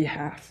your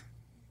behalf.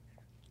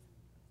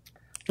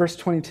 Verse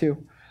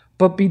 22,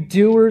 but be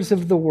doers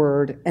of the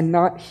word and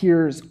not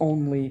hearers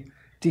only,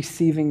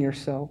 deceiving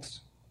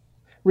yourselves.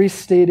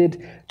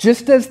 Restated,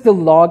 just as the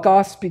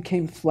Logos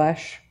became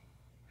flesh,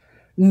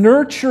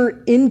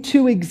 nurture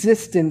into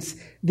existence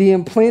the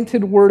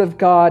implanted word of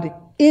God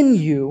in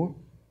you,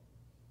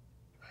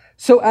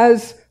 so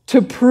as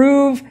to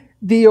prove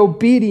the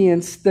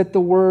obedience that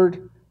the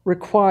word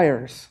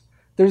requires.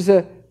 There's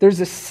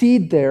a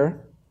seed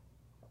there,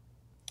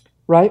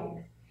 right?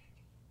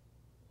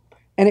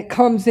 And it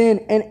comes in,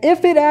 and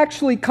if it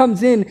actually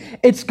comes in,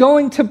 it's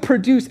going to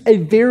produce a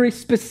very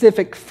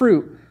specific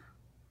fruit.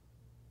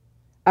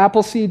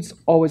 Apple seeds,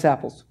 always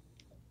apples.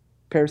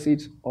 Pear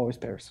seeds, always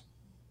pears.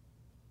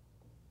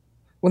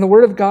 When the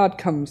word of God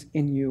comes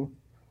in you,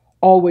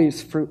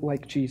 always fruit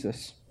like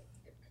Jesus.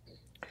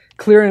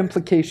 Clear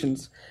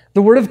implications.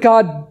 The word of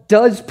God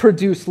does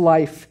produce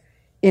life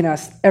in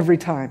us every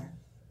time.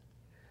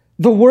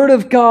 The word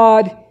of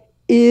God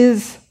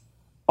is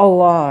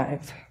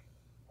alive.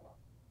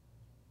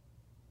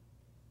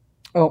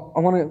 Oh, I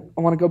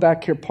want to go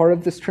back here. Part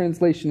of this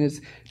translation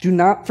is, do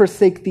not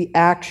forsake the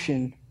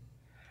action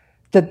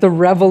that the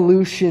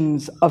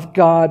revolutions of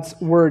God's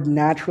word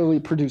naturally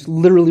produce.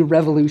 Literally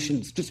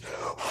revolutions. Just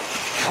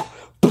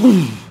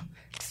boom,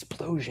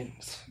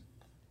 explosions.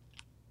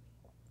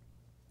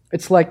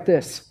 It's like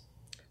this.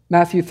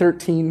 Matthew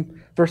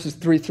 13, verses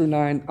 3 through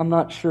 9. I'm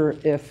not sure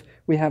if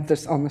we have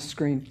this on the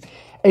screen.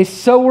 A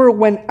sower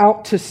went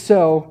out to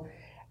sow,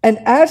 and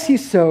as he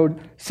sowed,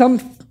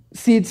 some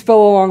seeds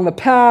fell along the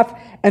path,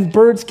 and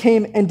birds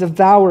came and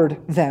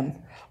devoured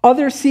them.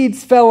 Other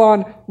seeds fell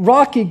on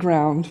rocky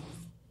ground,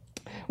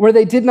 where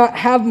they did not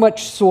have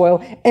much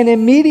soil, and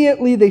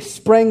immediately they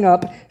sprang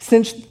up,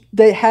 since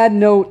they had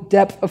no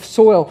depth of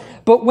soil.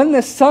 But when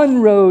the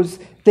sun rose,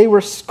 they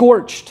were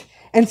scorched,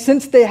 and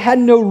since they had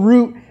no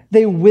root,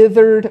 they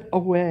withered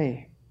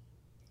away.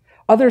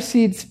 Other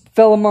seeds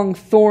fell among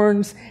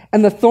thorns,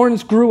 and the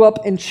thorns grew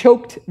up and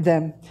choked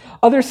them.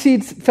 Other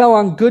seeds fell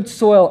on good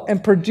soil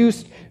and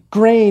produced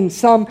grain,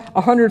 some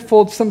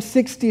 100-fold, some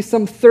 60,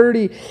 some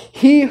 30.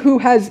 He who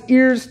has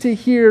ears to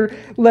hear,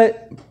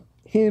 let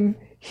him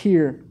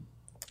hear.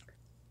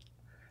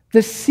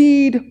 The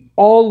seed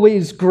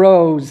always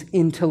grows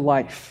into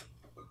life.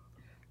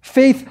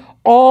 Faith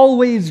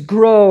always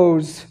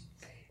grows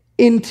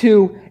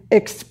into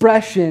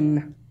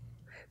expression.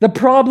 The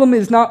problem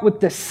is not with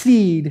the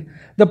seed.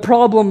 The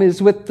problem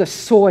is with the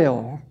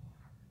soil.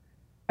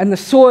 And the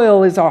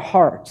soil is our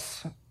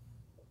hearts.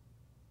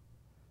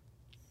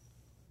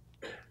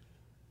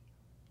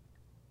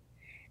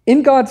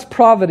 In God's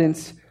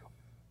providence,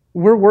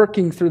 we're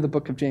working through the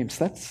book of James.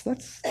 That's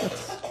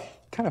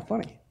kind of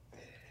funny.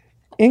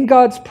 In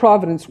God's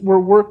providence, we're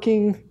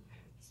working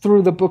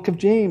through the book of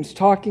James,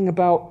 talking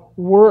about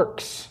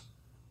works.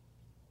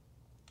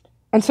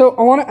 And so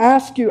I want to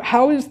ask you,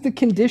 how is the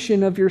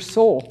condition of your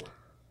soul?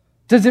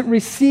 Does it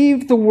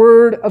receive the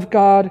word of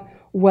God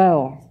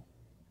well?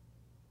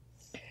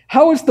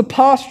 How is the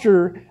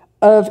posture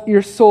of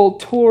your soul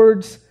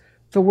towards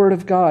the word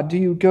of God? Do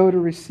you go to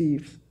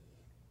receive?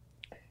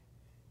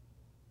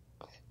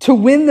 To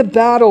win the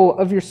battle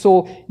of your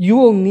soul, you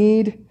will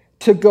need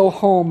to go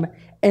home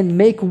and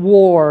make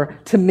war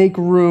to make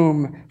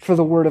room for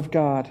the word of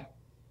God.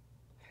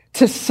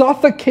 To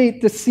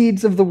suffocate the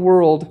seeds of the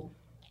world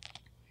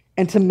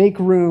and to make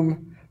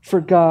room for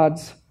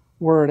God's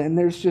word. And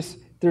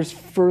there's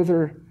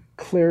further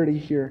clarity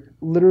here.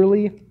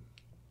 Literally,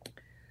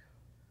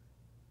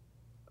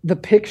 the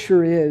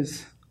picture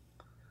is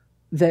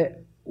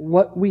that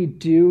what we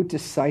do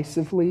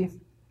decisively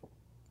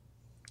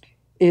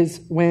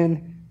is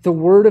when the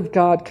word of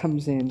God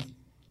comes in,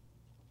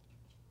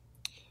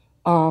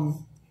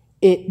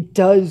 it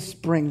does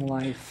bring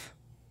life.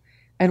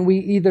 And we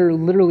either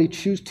literally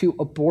choose to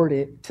abort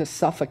it, to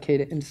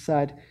suffocate it, and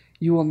decide,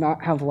 you will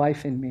not have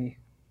life in me.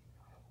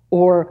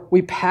 Or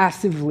we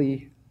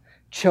passively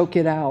choke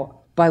it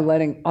out by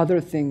letting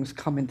other things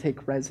come and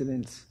take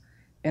residence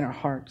in our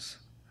hearts.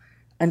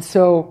 And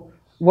so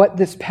what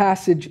this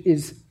passage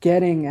is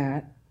getting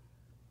at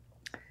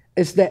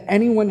is that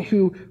anyone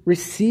who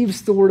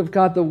receives the word of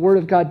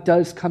God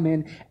does come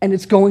in, and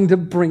it's going to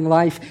bring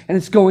life, and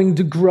it's going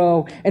to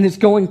grow, and it's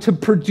going to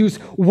produce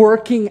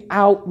working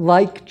out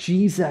like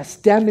Jesus,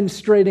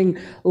 demonstrating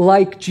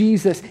like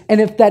Jesus.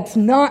 And if that's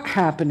not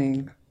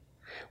happening,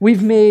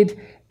 we've made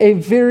a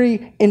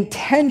very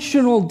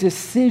intentional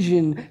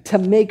decision to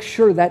make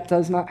sure that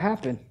does not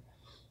happen.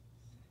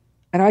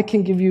 And I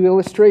can give you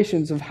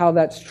illustrations of how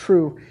that's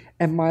true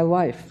in my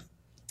life.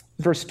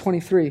 Verse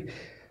 23.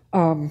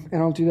 And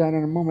I'll do that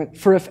in a moment.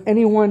 For if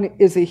anyone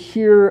is a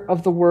hearer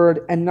of the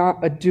word and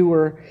not a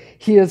doer,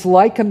 he is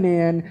like a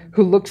man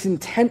who looks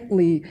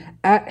intently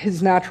at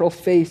his natural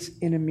face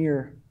in a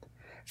mirror.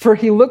 For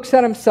he looks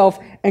at himself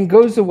and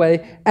goes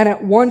away and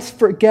at once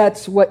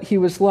forgets what he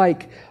was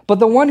like. But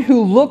the one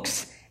who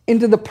looks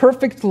into the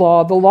perfect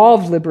law, the law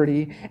of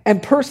liberty,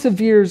 and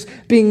perseveres,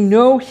 being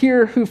no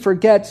hearer who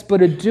forgets,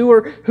 but a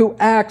doer who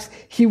acts,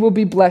 he will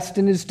be blessed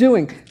in his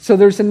doing. So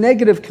there's a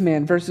negative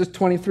command, verses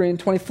 23 and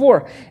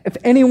 24. If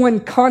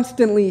anyone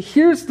constantly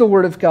hears the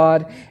word of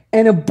God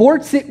and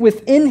aborts it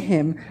within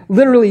him,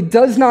 literally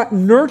does not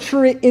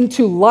nurture it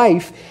into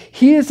life,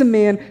 he is a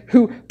man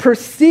who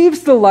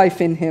perceives the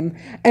life in him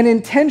and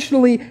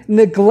intentionally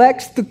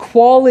neglects the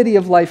quality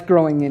of life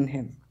growing in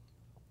him.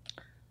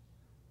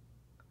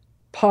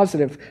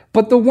 Positive.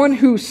 But the one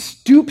who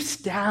stoops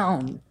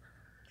down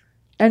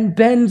and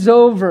bends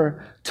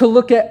over to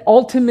look at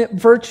ultimate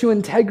virtue,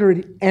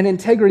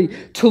 integrity,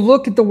 to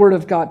look at the word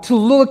of God, to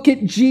look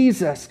at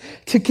Jesus,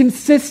 to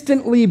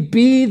consistently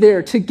be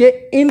there, to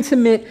get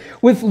intimate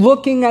with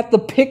looking at the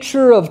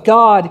picture of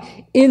God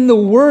in the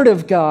word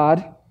of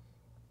God,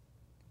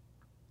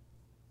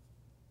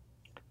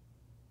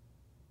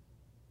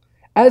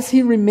 as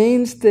he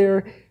remains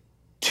there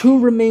to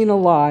remain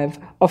alive,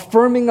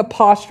 affirming a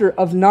posture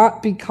of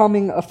not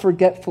becoming a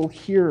forgetful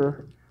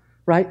hearer,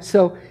 right?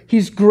 So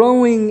he's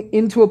growing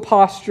into a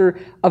posture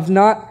of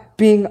not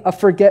being a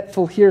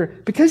forgetful hearer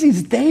because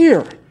he's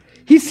there.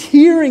 He's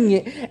hearing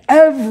it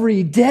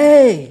every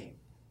day.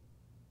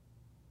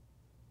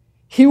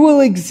 He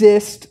will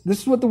exist,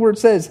 this is what the word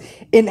says,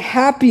 in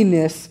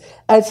happiness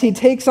as he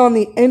takes on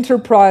the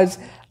enterprise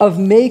of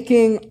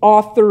making,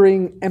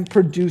 authoring, and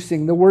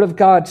producing. The word of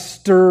God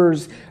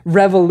stirs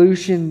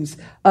revolutions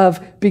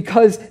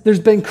because there's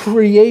been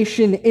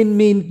creation in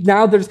me,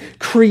 now there's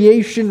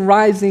creation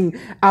rising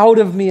out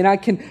of me, and I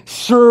can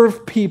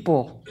serve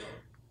people.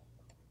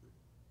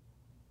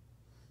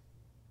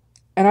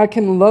 And I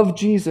can love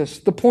Jesus.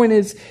 The point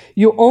is,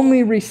 you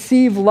only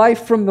receive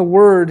life from the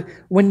word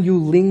when you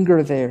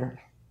linger there.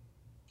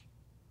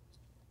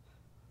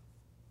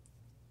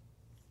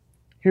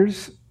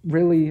 Here's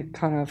really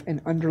kind of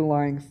an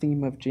underlying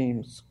theme of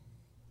James.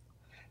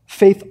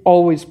 Faith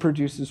always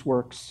produces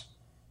works,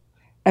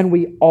 and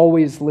we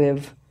always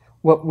live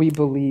what we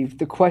believe.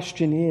 The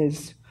question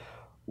is,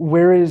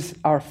 where is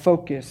our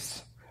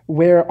focus?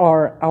 Where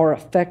are our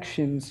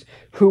affections?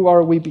 Who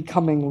are we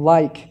becoming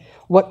like?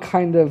 What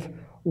kind of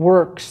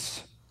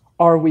works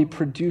are we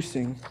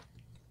producing?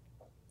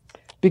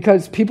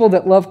 Because people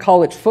that love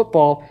college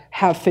football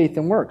have faith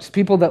in works.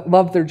 People that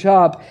love their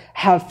job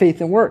have faith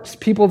in works.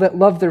 People that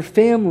love their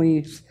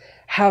families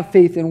have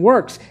faith in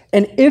works.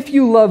 And if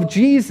you love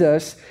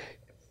Jesus,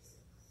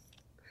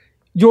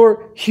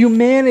 your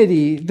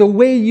humanity, the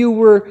way you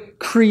were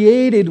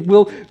created,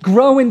 will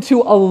grow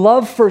into a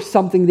love for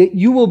something that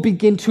you will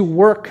begin to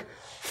work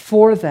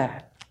for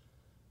that.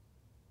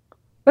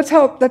 That's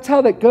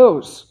how that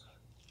goes.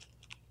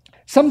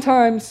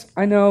 Sometimes,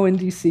 I know in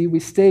DC,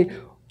 we stay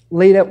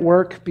late at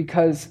work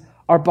because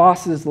our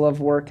bosses love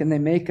work and they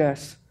make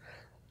us.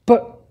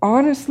 But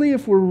honestly,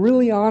 if we're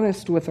really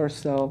honest with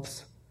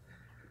ourselves,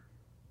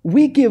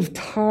 we give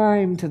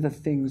time to the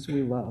things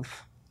we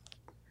love.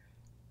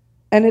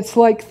 And it's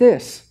like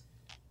this.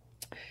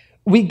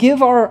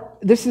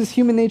 This is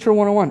Human Nature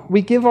 101.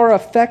 We give our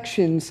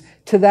affections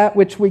to that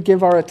which we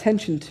give our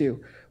attention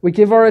to. We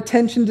give our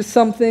attention to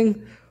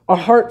something, our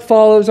heart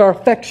follows, our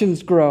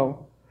affections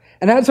grow.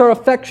 And as our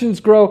affections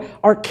grow,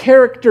 our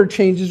character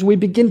changes. We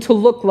begin to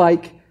look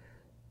like,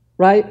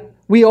 right?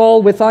 We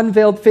all, with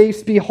unveiled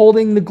face,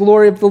 beholding the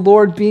glory of the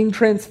Lord, being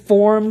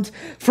transformed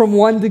from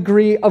one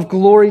degree of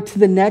glory to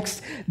the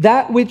next.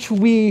 That which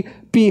we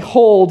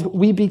behold,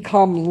 we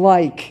become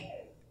like.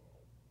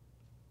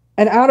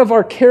 And out of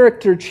our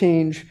character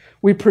change,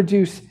 we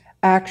produce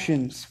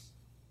actions.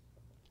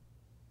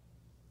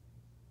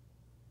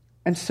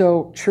 And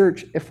so,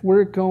 church, if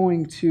we're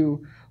going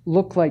to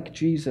look like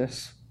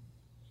Jesus,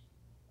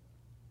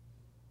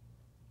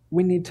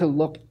 we need to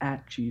look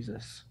at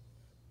Jesus.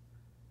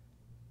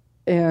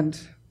 And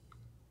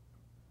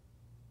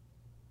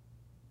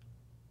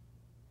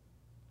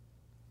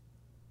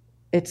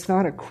it's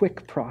not a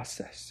quick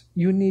process.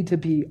 You need to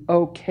be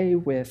okay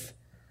with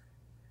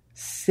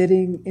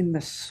sitting in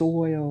the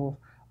soil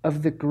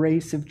of the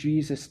grace of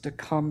Jesus to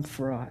come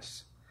for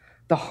us.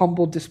 The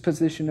humble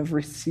disposition of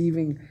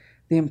receiving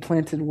the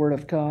implanted word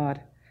of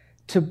God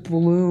to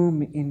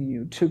bloom in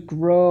you, to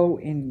grow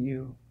in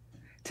you,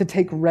 to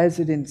take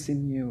residence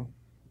in you.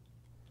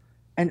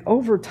 And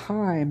over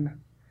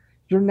time,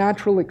 your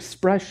natural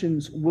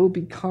expressions will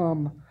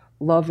become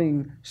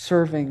loving,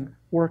 serving,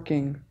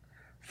 working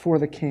for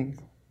the King.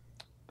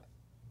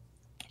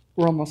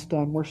 We're almost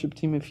done. Worship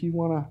team, if you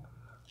want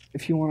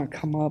to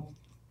come up.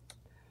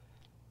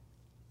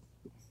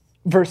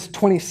 Verse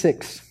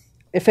 26.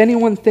 If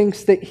anyone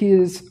thinks that he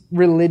is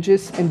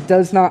religious and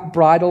does not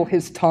bridle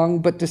his tongue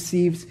but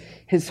deceives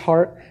his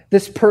heart,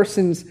 this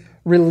person's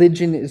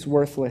religion is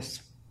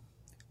worthless.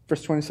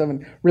 Verse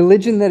 27.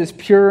 Religion that is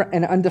pure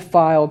and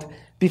undefiled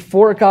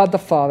before God the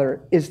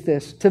Father is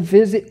this: to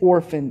visit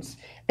orphans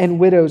and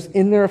widows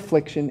in their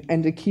affliction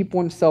and to keep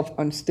oneself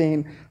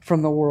unstained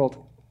from the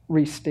world.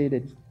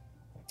 Restated.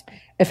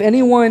 If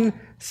anyone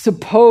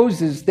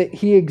supposes that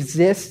he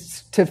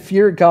exists to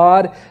fear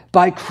God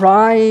by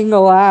crying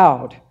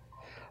aloud,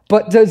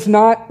 but does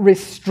not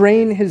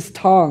restrain his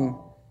tongue,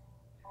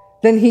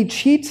 then he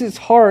cheats his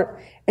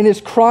heart and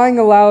his crying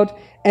aloud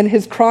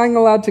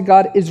to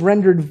God is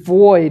rendered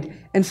void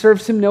and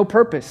serves him no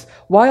purpose.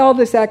 Why all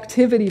this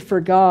activity for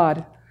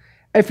God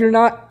if you're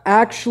not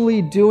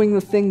actually doing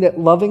the thing that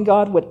loving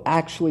God would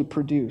actually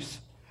produce?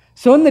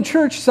 So in the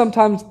church,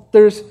 sometimes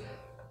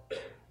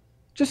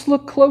just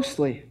look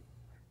closely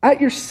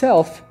at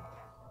yourself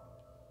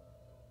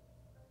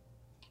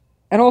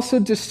and also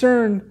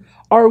discern,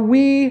 are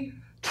we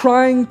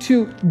trying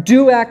to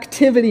do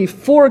activity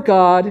for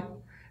God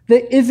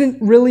that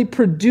isn't really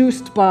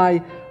produced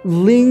by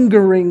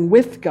lingering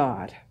with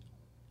God?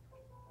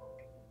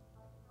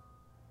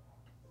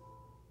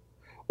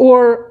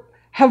 Or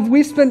have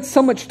we spent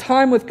so much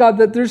time with God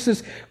that there's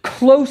this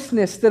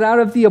closeness that out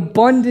of the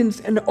abundance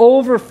and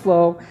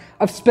overflow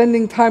of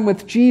spending time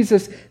with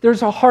Jesus,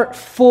 there's a heart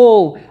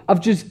full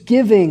of just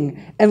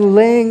giving and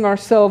laying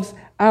ourselves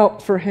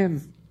out for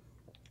Him?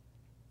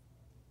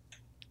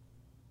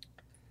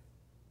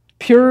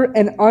 Pure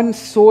and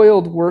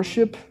unsoiled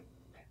worship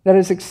that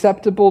is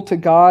acceptable to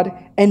God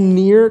and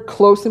near,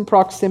 close in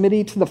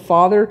proximity to the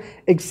Father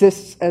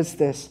exists as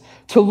this: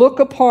 to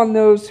look upon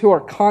those who are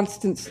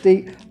constant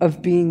state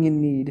of being in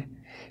need.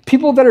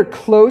 People that are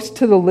close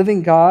to the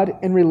living God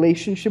in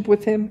relationship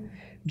with Him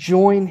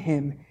join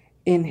Him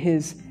in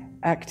His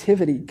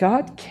activity.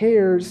 God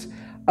cares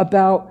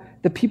about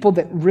the people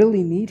that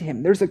really need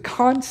Him. There's a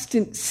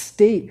constant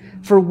state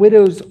for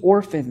widows,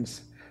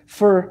 orphans,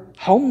 for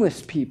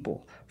homeless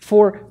people,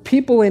 for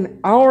people in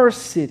our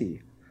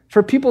city,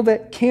 for people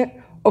that can't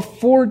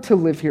afford to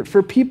live here,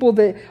 for people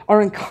that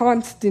are in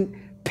constant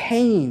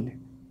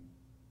pain.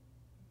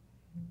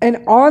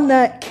 And on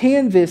that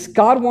canvas,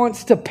 God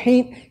wants to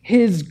paint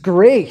His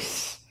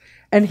grace,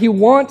 and He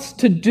wants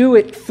to do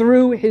it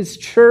through His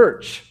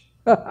church.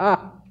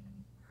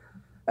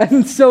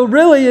 And so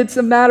really it's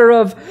a matter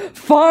of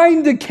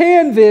find a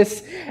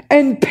canvas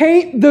and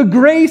paint the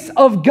grace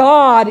of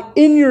God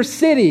in your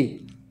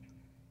city,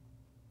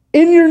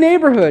 in your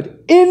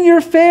neighborhood, in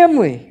your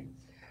family,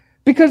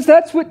 because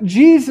that's what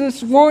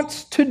Jesus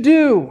wants to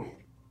do.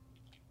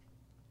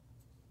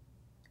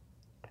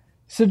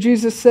 So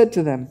Jesus said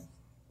to them,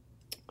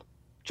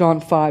 John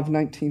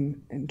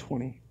 5:19 and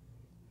 20.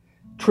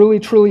 Truly,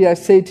 truly, I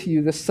say to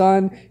you, the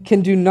Son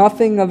can do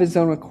nothing of His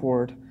own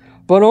accord,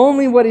 but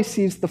only what He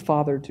sees the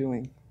Father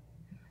doing.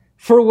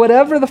 For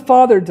whatever the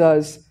Father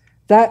does,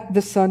 that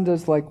the Son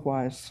does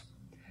likewise.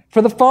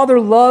 For the Father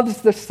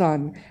loves the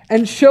Son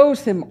and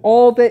shows Him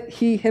all that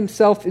He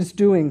Himself is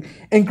doing,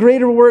 and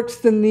greater works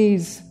than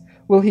these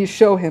will He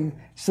show Him,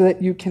 so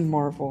that you can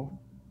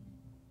marvel.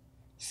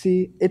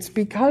 See, it's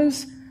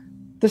because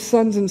the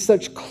Son's in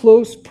such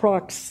close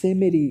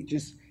proximity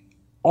just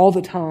all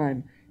the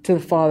time to the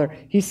Father.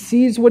 He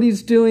sees what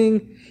he's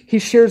doing. He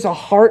shares a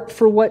heart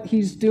for what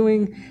he's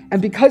doing.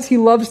 And because he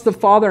loves the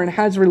Father and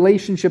has a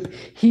relationship,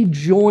 he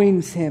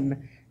joins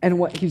him in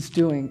what he's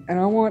doing. And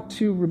I want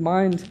to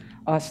remind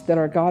us that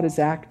our God is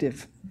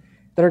active,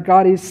 that our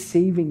God is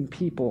saving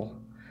people,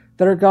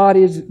 that our God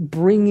is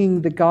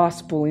bringing the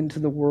gospel into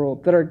the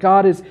world, that our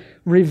God is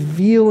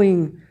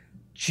revealing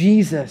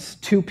Jesus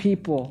to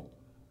people.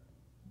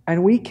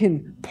 And we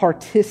can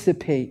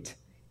participate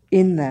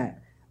in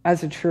that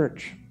as a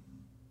church.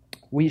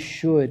 We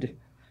should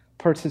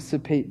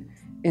participate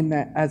in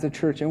that as a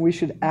church. And we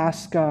should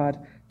ask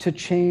God to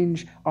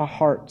change our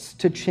hearts,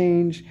 to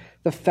change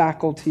the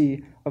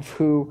faculty of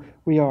who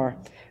we are.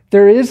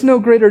 There is no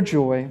greater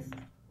joy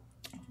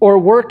or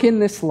work in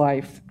this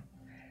life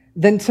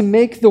than to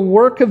make the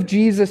work of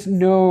Jesus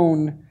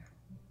known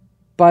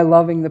by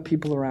loving the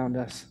people around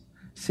us.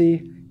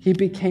 See, he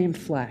became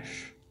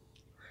flesh.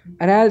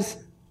 And as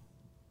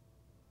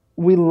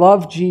we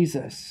love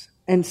Jesus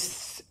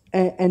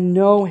and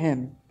know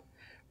him,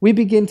 we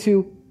begin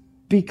to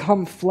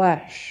become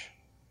flesh.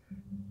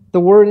 The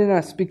word in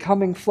us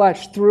becoming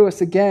flesh through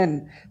us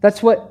again.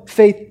 That's what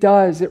faith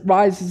does. It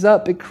rises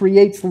up. It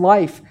creates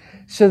life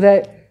so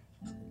that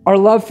our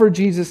love for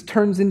Jesus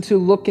turns into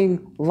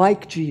looking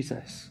like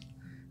Jesus.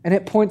 And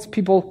it points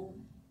people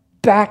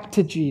back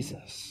to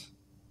Jesus.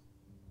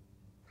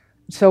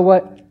 So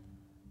what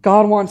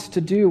God wants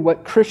to do,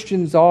 what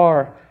Christians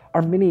are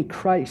many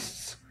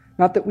Christs.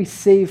 Not that we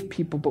save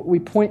people, but we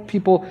point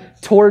people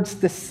towards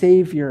the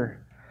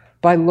Savior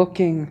by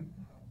looking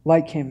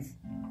like him.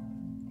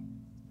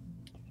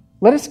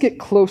 Let us get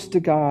close to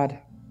God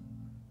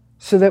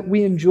so that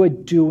we enjoy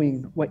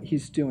doing what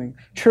he's doing.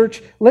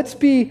 Church, let's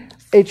be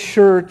a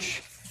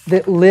church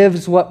that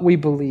lives what we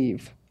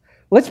believe.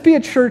 Let's be a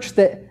church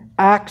that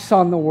acts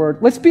on the word.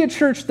 Let's be a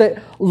church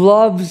that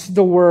loves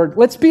the word.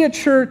 Let's be a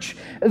church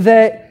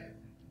that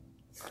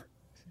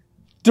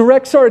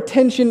directs our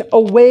attention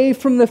away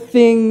from the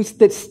things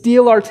that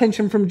steal our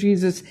attention from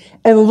Jesus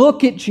and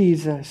look at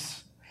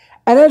Jesus.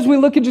 And as we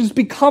look at Jesus,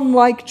 become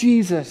like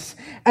Jesus.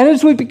 And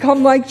as we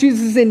become like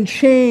Jesus and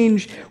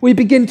change, we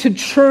begin to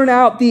churn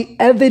out the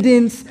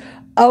evidence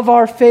of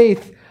our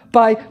faith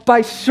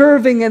by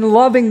serving and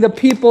loving the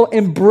people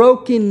in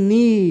broken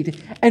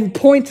need and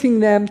pointing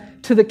them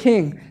to the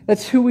King.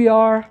 That's who we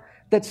are.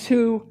 That's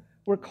who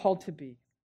we're called to be.